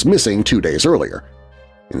Brianna was missing 2 days earlier.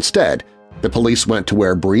 Instead, the police went to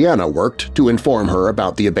where Brianna worked to inform her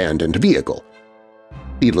about the abandoned vehicle.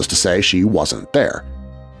 Needless to say, she wasn't there.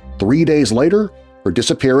 3 days later, her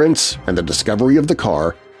disappearance and the discovery of the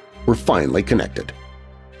car were finally connected.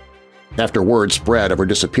 After word spread of her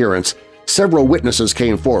disappearance, several witnesses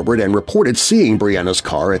came forward and reported seeing Brianna's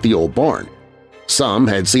car at the old barn. Some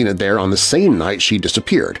had seen it there on the same night she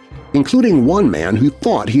disappeared, including one man who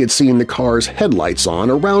thought he had seen the car's headlights on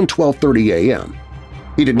around 12:30 a.m.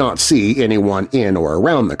 He did not see anyone in or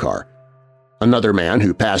around the car. Another man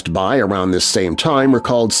who passed by around this same time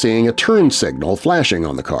recalled seeing a turn signal flashing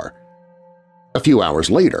on the car. A few hours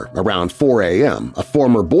later, around 4 a.m., a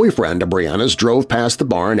former boyfriend of Brianna's drove past the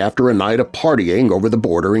barn after a night of partying over the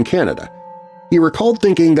border in Canada. He recalled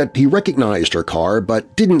thinking that he recognized her car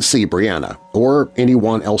but didn't see Brianna or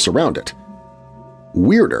anyone else around it.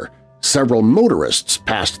 Weirder, several motorists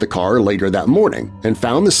passed the car later that morning and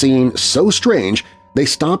found the scene so strange they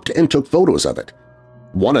stopped and took photos of it.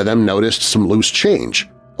 One of them noticed some loose change,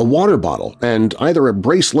 a water bottle, and either a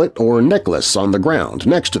bracelet or necklace on the ground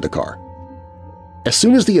next to the car. As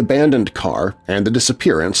soon as the abandoned car and the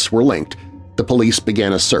disappearance were linked, the police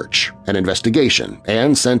began a search, an investigation,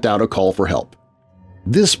 and sent out a call for help.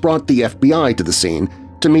 This brought the FBI to the scene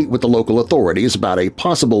to meet with the local authorities about a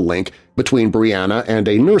possible link between Brianna and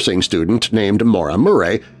a nursing student named Maura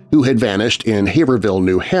Murray who had vanished in Haverhill,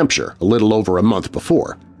 New Hampshire a little over a month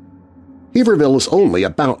before. Haverhill is only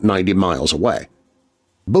about 90 miles away.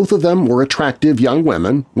 Both of them were attractive young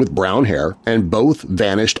women with brown hair and both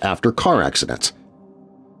vanished after car accidents.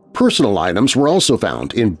 Personal items were also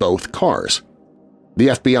found in both cars. The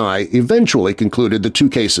FBI eventually concluded the two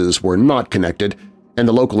cases were not connected and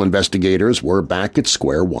the local investigators were back at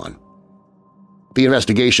square one. The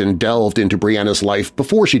investigation delved into Brianna's life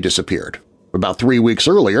before she disappeared. About 3 weeks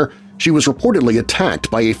earlier, she was reportedly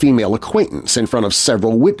attacked by a female acquaintance in front of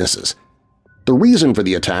several witnesses. The reason for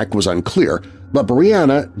the attack was unclear, but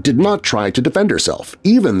Brianna did not try to defend herself,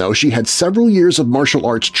 even though she had several years of martial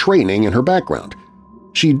arts training in her background.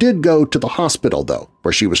 She did go to the hospital, though,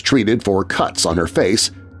 where she was treated for cuts on her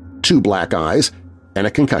face, 2 black eyes, and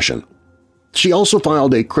a concussion. She also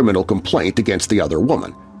filed a criminal complaint against the other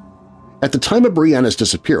woman. At the time of Brianna's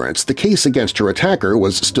disappearance, the case against her attacker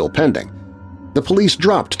was still pending. The police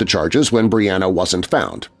dropped the charges when Brianna wasn't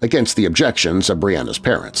found, against the objections of Brianna's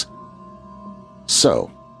parents.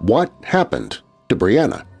 So, what happened to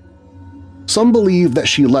Brianna? Some believe that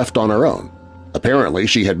she left on her own. Apparently,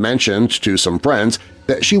 she had mentioned to some friends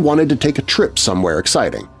that she wanted to take a trip somewhere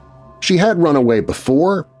exciting. She had run away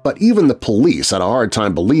before, but even the police had a hard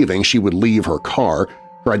time believing she would leave her car,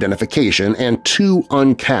 her identification, and 2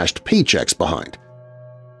 uncashed paychecks behind.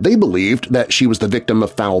 They believed that she was the victim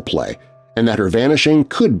of foul play and that her vanishing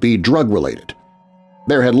could be drug-related.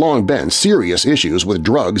 There had long been serious issues with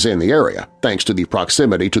drugs in the area, thanks to the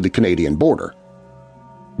proximity to the Canadian border.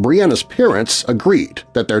 Brianna's parents agreed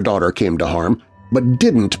that their daughter came to harm, but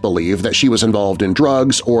didn't believe that she was involved in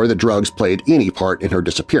drugs or that drugs played any part in her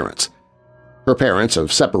disappearance. Her parents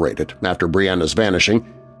have separated after Brianna's vanishing,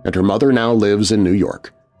 and her mother now lives in New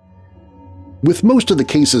York. With most of the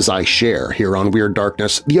cases I share here on Weird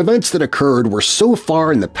Darkness, the events that occurred were so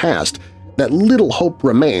far in the past that little hope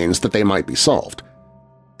remains that they might be solved.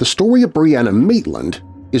 The story of Brianna Maitland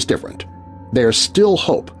is different. There's still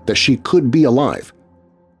hope that she could be alive.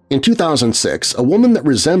 In 2006, a woman that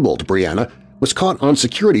resembled Brianna was caught on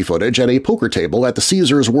security footage at a poker table at the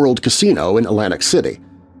Caesars World Casino in Atlantic City.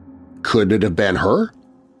 Could it have been her?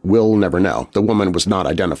 We'll never know. The woman was not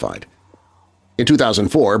identified. In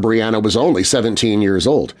 2004, Brianna was only 17 years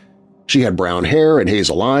old. She had brown hair and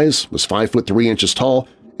hazel eyes, was 5 foot 3 inches tall,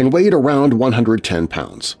 and weighed around 110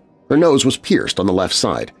 pounds. Her nose was pierced on the left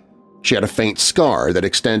side. She had a faint scar that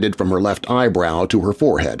extended from her left eyebrow to her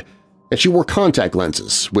forehead, and she wore contact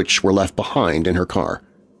lenses, which were left behind in her car.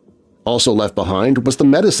 Also left behind was the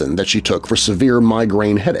medicine that she took for severe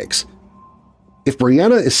migraine headaches. If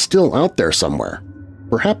Brianna is still out there somewhere,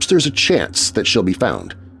 perhaps there's a chance that she'll be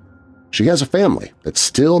found. She has a family that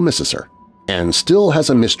still misses her and still has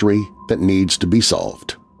a mystery that needs to be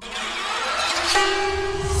solved.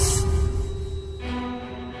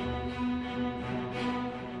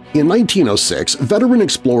 In 1906, veteran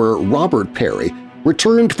explorer Robert Peary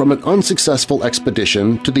returned from an unsuccessful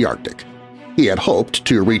expedition to the Arctic. He had hoped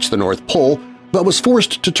to reach the North Pole but was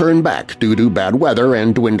forced to turn back due to bad weather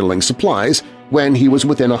and dwindling supplies when he was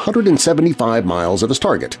within 175 miles of his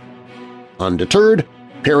target. Undeterred,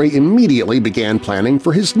 Peary immediately began planning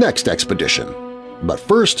for his next expedition, but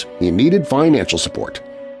first he needed financial support.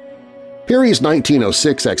 Peary's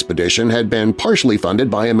 1906 expedition had been partially funded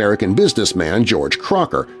by American businessman George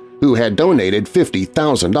Crocker, who had donated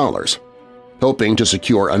 $50,000. Hoping to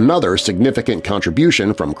secure another significant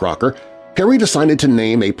contribution from Crocker, Peary decided to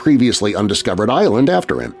name a previously undiscovered island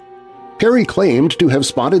after him. Peary claimed to have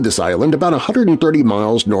spotted this island about 130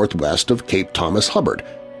 miles northwest of Cape Thomas Hubbard,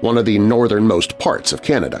 one of the northernmost parts of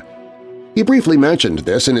Canada. He briefly mentioned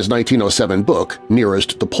this in his 1907 book,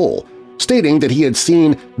 Nearest the Pole, stating that he had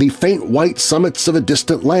seen the faint white summits of a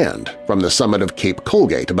distant land from the summit of Cape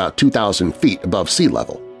Colgate about 2,000 feet above sea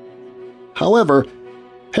level. However,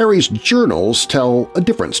 Peary's journals tell a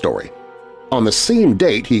different story. On the same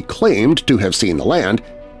date he claimed to have seen the land,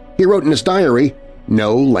 he wrote in his diary,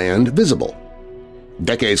 "No land visible."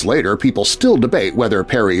 Decades later, people still debate whether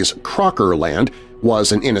Peary's Crocker Land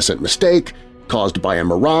was an innocent mistake, caused by a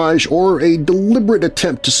mirage, or a deliberate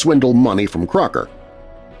attempt to swindle money from Crocker.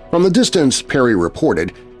 From the distance, Peary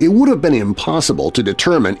reported, it would have been impossible to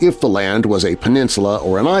determine if the land was a peninsula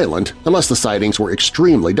or an island unless the sightings were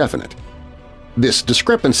extremely definite. This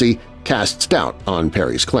discrepancy casts doubt on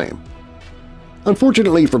Peary's claim.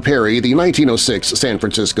 Unfortunately for Peary, the 1906 San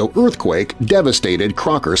Francisco earthquake devastated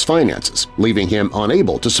Crocker's finances, leaving him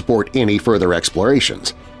unable to support any further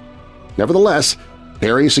explorations. Nevertheless,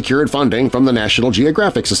 Peary secured funding from the National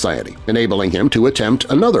Geographic Society, enabling him to attempt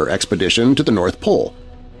another expedition to the North Pole.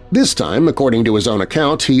 This time, according to his own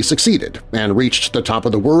account, he succeeded and reached the top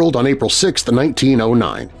of the world on April 6,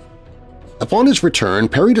 1909. Upon his return,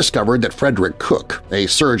 Peary discovered that Frederick Cook, a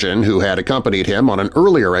surgeon who had accompanied him on an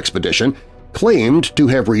earlier expedition, claimed to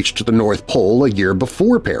have reached the North Pole a year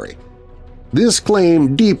before Peary. This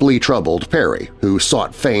claim deeply troubled Peary, who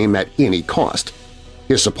sought fame at any cost.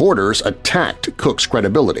 His supporters attacked Cook's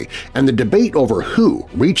credibility, and the debate over who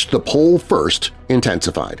reached the pole first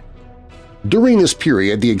intensified. During this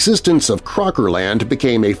period, the existence of Crocker Land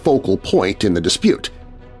became a focal point in the dispute.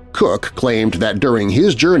 Cook claimed that during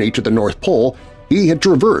his journey to the North Pole, he had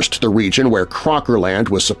traversed the region where Crocker Land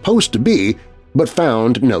was supposed to be but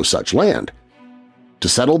found no such land. To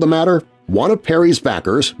settle the matter, one of Peary's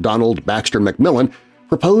backers, Donald Baxter McMillan,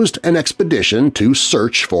 proposed an expedition to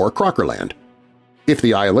search for Crocker Land. If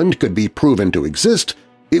the island could be proven to exist,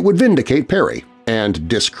 it would vindicate Peary and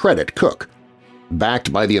discredit Cook.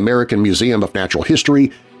 Backed by the American Museum of Natural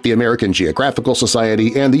History, the American Geographical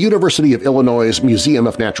Society, and the University of Illinois' Museum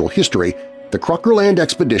of Natural History, the Crocker Land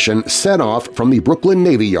expedition set off from the Brooklyn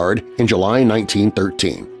Navy Yard in July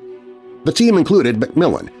 1913. The team included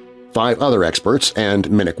McMillan, 5 other experts, and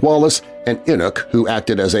Minnick Wallace and Inuk, who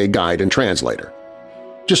acted as a guide and translator.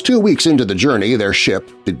 Just 2 weeks into the journey, their ship,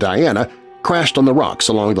 the Diana, crashed on the rocks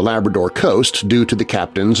along the Labrador coast due to the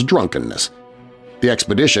captain's drunkenness. The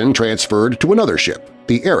expedition transferred to another ship,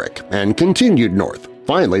 the Eric, and continued north,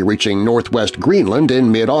 finally reaching northwest Greenland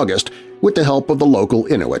in mid-August with the help of the local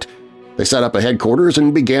Inuit. They set up a headquarters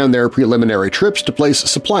and began their preliminary trips to place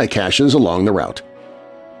supply caches along the route.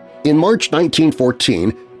 In March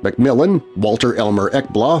 1914, McMillan, Walter Elmer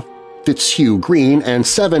Ekblaw, Fitzhugh Green, and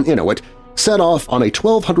 7 Inuit set off on a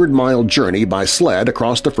 1,200-mile journey by sled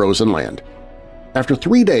across the frozen land. After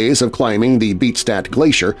 3 days of climbing the Beatstadt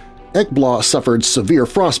Glacier, Ekblaw suffered severe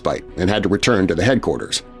frostbite and had to return to the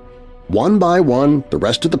headquarters. One by one, the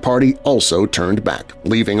rest of the party also turned back,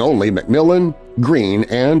 leaving only McMillan, Green,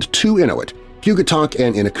 and 2 Inuit, Pugatok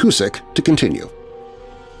and Inakusik, to continue.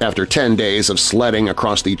 After 10 days of sledding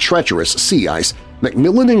across the treacherous sea ice,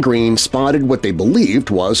 McMillan and Green spotted what they believed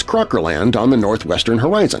was Crocker Land on the northwestern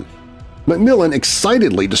horizon. McMillan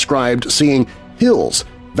excitedly described seeing hills,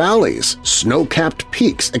 valleys, snow-capped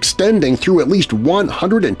peaks extending through at least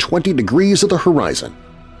 120 degrees of the horizon.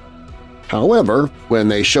 However, when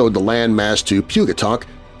they showed the landmass to Pugatok,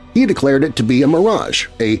 he declared it to be a mirage,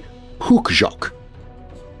 a hookjok.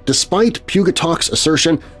 Despite Pugatok's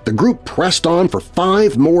assertion, the group pressed on for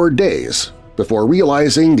 5 more days before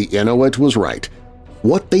realizing the Inuit was right.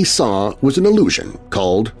 What they saw was an illusion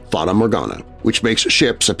called Fata Morgana, which makes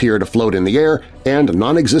ships appear to float in the air and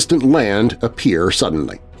non-existent land appear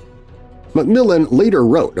suddenly. McMillan later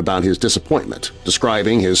wrote about his disappointment,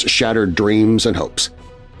 describing his shattered dreams and hopes.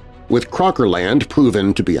 With Crocker Land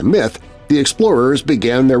proven to be a myth, the explorers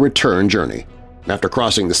began their return journey. After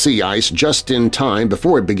crossing the sea ice just in time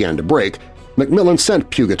before it began to break, McMillan sent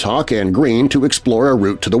Pugatok and Green to explore a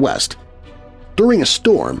route to the west. During a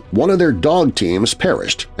storm, one of their dog teams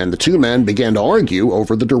perished, and the 2 men began to argue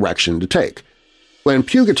over the direction to take. When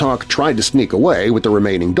Pugatalk tried to sneak away with the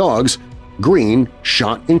remaining dogs, Green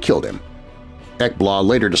shot and killed him. Ekblad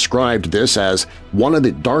later described this as one of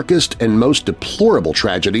the darkest and most deplorable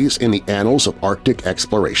tragedies in the annals of Arctic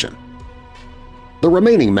exploration. The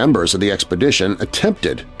remaining members of the expedition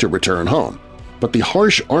attempted to return home, but the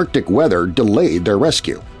harsh Arctic weather delayed their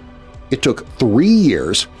rescue. It took 3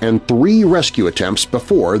 years and 3 rescue attempts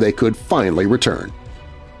before they could finally return.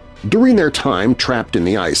 During their time trapped in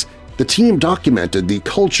the ice, the team documented the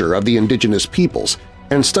culture of the indigenous peoples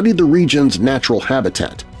and studied the region's natural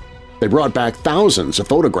habitat. They brought back thousands of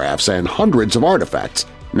photographs and hundreds of artifacts,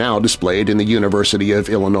 now displayed in the University of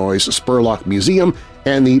Illinois' Spurlock Museum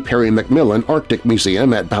and the Perry McMillan Arctic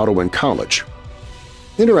Museum at Bowdoin College.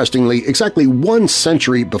 Interestingly, exactly 1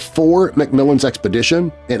 century before Macmillan's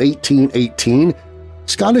expedition in 1818,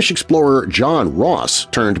 Scottish explorer John Ross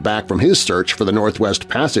turned back from his search for the Northwest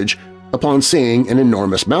Passage upon seeing an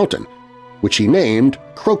enormous mountain, which he named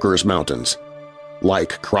Croker's Mountains.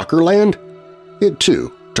 Like Crocker Land, it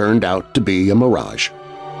too turned out to be a mirage.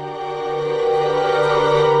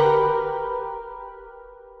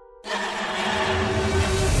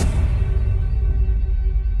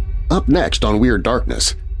 Up next on Weird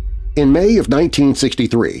Darkness, in May of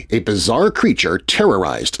 1963, a bizarre creature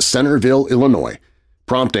terrorized Centerville, Illinois,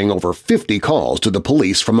 prompting over 50 calls to the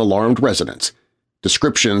police from alarmed residents.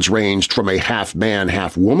 Descriptions ranged from a half-man,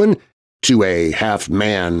 half-woman to a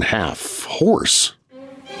half-man, half-horse.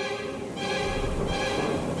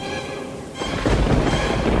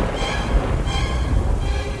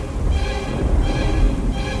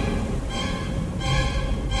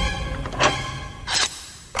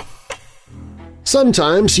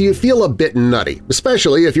 Sometimes you feel a bit nutty,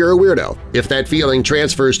 especially if you're a weirdo. If that feeling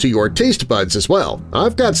transfers to your taste buds as well,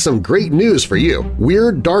 I've got some great news for you.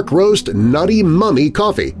 Weird Dark Roast Nutty Mummy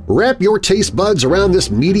Coffee. Wrap your taste buds around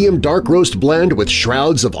this medium dark roast blend with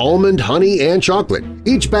shrouds of almond, honey, and chocolate.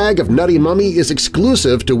 Each bag of Nutty Mummy is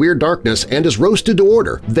exclusive to Weird Darkness and is roasted to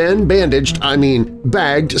order, then bagged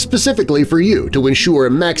specifically for you to ensure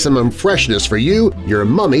maximum freshness for you, your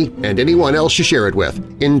mummy, and anyone else you share it with.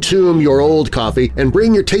 Entomb your old coffee and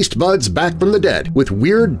bring your taste buds back from the dead with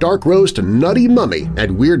Weird Dark Roast Nutty Mummy at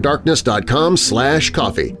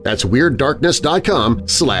WeirdDarkness.com/coffee. That's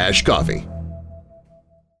WeirdDarkness.com/coffee.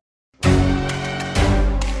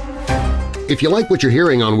 If you like what you're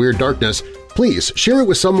hearing on Weird Darkness, please share it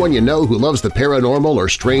with someone you know who loves the paranormal or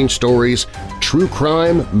strange stories, true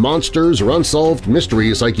crime, monsters, or unsolved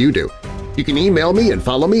mysteries like you do. You can email me and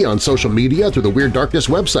follow me on social media through the Weird Darkness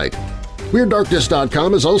website.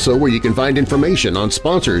 WeirdDarkness.com is also where you can find information on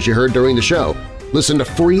sponsors you heard during the show, listen to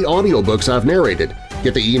free audiobooks I've narrated,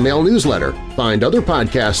 get the email newsletter, find other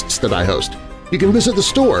podcasts that I host. You can visit the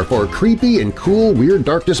store for creepy and cool Weird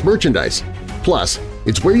Darkness merchandise. Plus,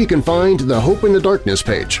 it's where you can find the Hope in the Darkness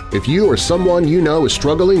page if you or someone you know is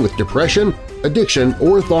struggling with depression, addiction,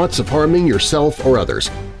 or thoughts of harming yourself or others.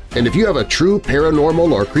 And if you have a true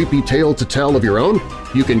paranormal or creepy tale to tell of your own,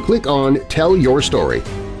 you can click on Tell Your Story.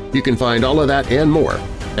 You can find all of that and more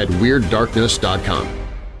at WeirdDarkness.com.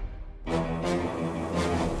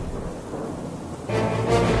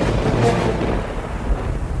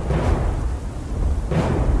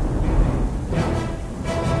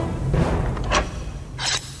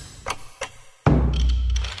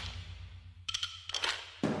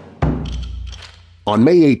 On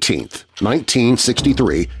May 18,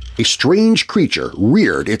 1963, a strange creature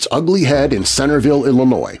reared its ugly head in Centerville,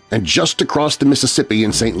 Illinois, and just across the Mississippi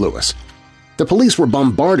in St. Louis. The police were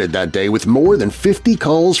bombarded that day with more than 50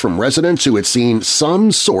 calls from residents who had seen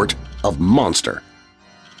some sort of monster.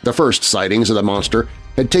 The first sightings of the monster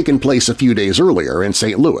had taken place a few days earlier in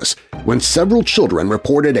St. Louis, when several children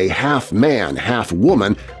reported a half-man,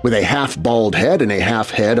 half-woman with a half-bald head and a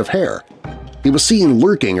half-head of hair. He was seen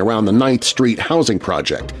lurking around the 9th Street housing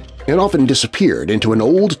project and often disappeared into an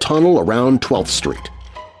old tunnel around 12th Street.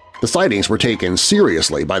 The sightings were taken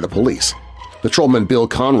seriously by the police. Patrolman Bill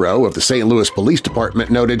Conroe of the St. Louis Police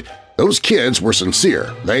Department noted, "Those kids were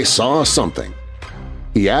sincere. They saw something."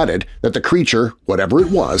 He added that the creature, whatever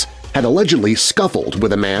it was, had allegedly scuffled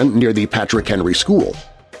with a man near the Patrick Henry School.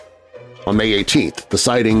 On May 18th, the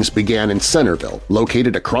sightings began in Centerville,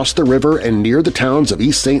 located across the river and near the towns of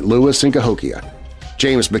East St. Louis and Cahokia.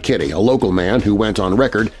 James McKinney, a local man who went on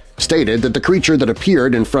record, stated that the creature that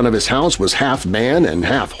appeared in front of his house was half man and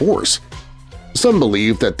half horse. Some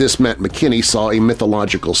believe that this meant McKinney saw a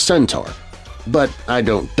mythological centaur, but I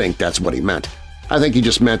don't think that's what he meant. I think he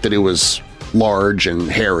just meant that it was large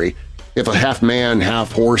and hairy. If a half-man,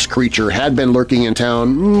 half-horse creature had been lurking in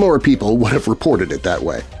town, more people would have reported it that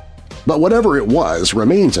way. But whatever it was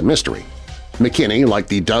remains a mystery. McKinney, like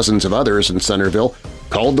the dozens of others in Centerville,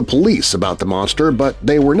 called the police about the monster, but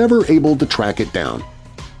they were never able to track it down.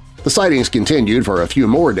 The sightings continued for a few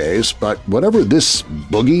more days, but whatever this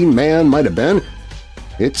boogie man might have been,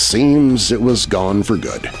 it seems it was gone for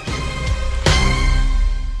good.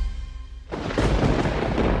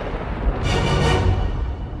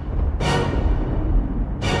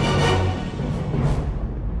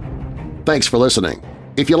 Thanks for listening.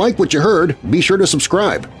 If you like what you heard, be sure to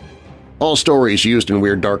subscribe. All stories used in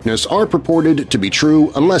Weird Darkness are purported to be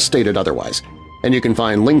true unless stated otherwise, and you can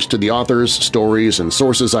find links to the authors, stories, and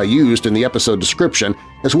sources I used in the episode description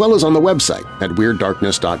as well as on the website at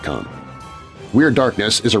WeirdDarkness.com. Weird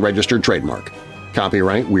Darkness is a registered trademark.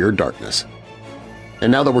 Copyright Weird Darkness.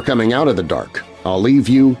 And now that we're coming out of the dark, I'll leave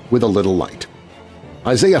you with a little light.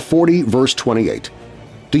 Isaiah 40, verse 28.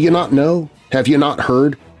 Do you not know? Have you not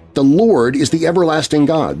heard? The Lord is the everlasting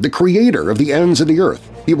God, the Creator of the ends of the earth.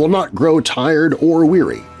 He will not grow tired or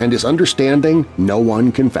weary, and His understanding no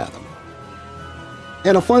one can fathom.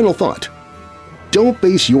 And a final thought. Don't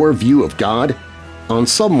base your view of God on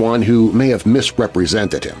someone who may have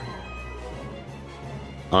misrepresented Him.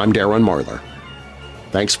 I'm Darren Marlar.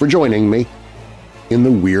 Thanks for joining me in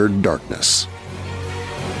the Weird Darkness.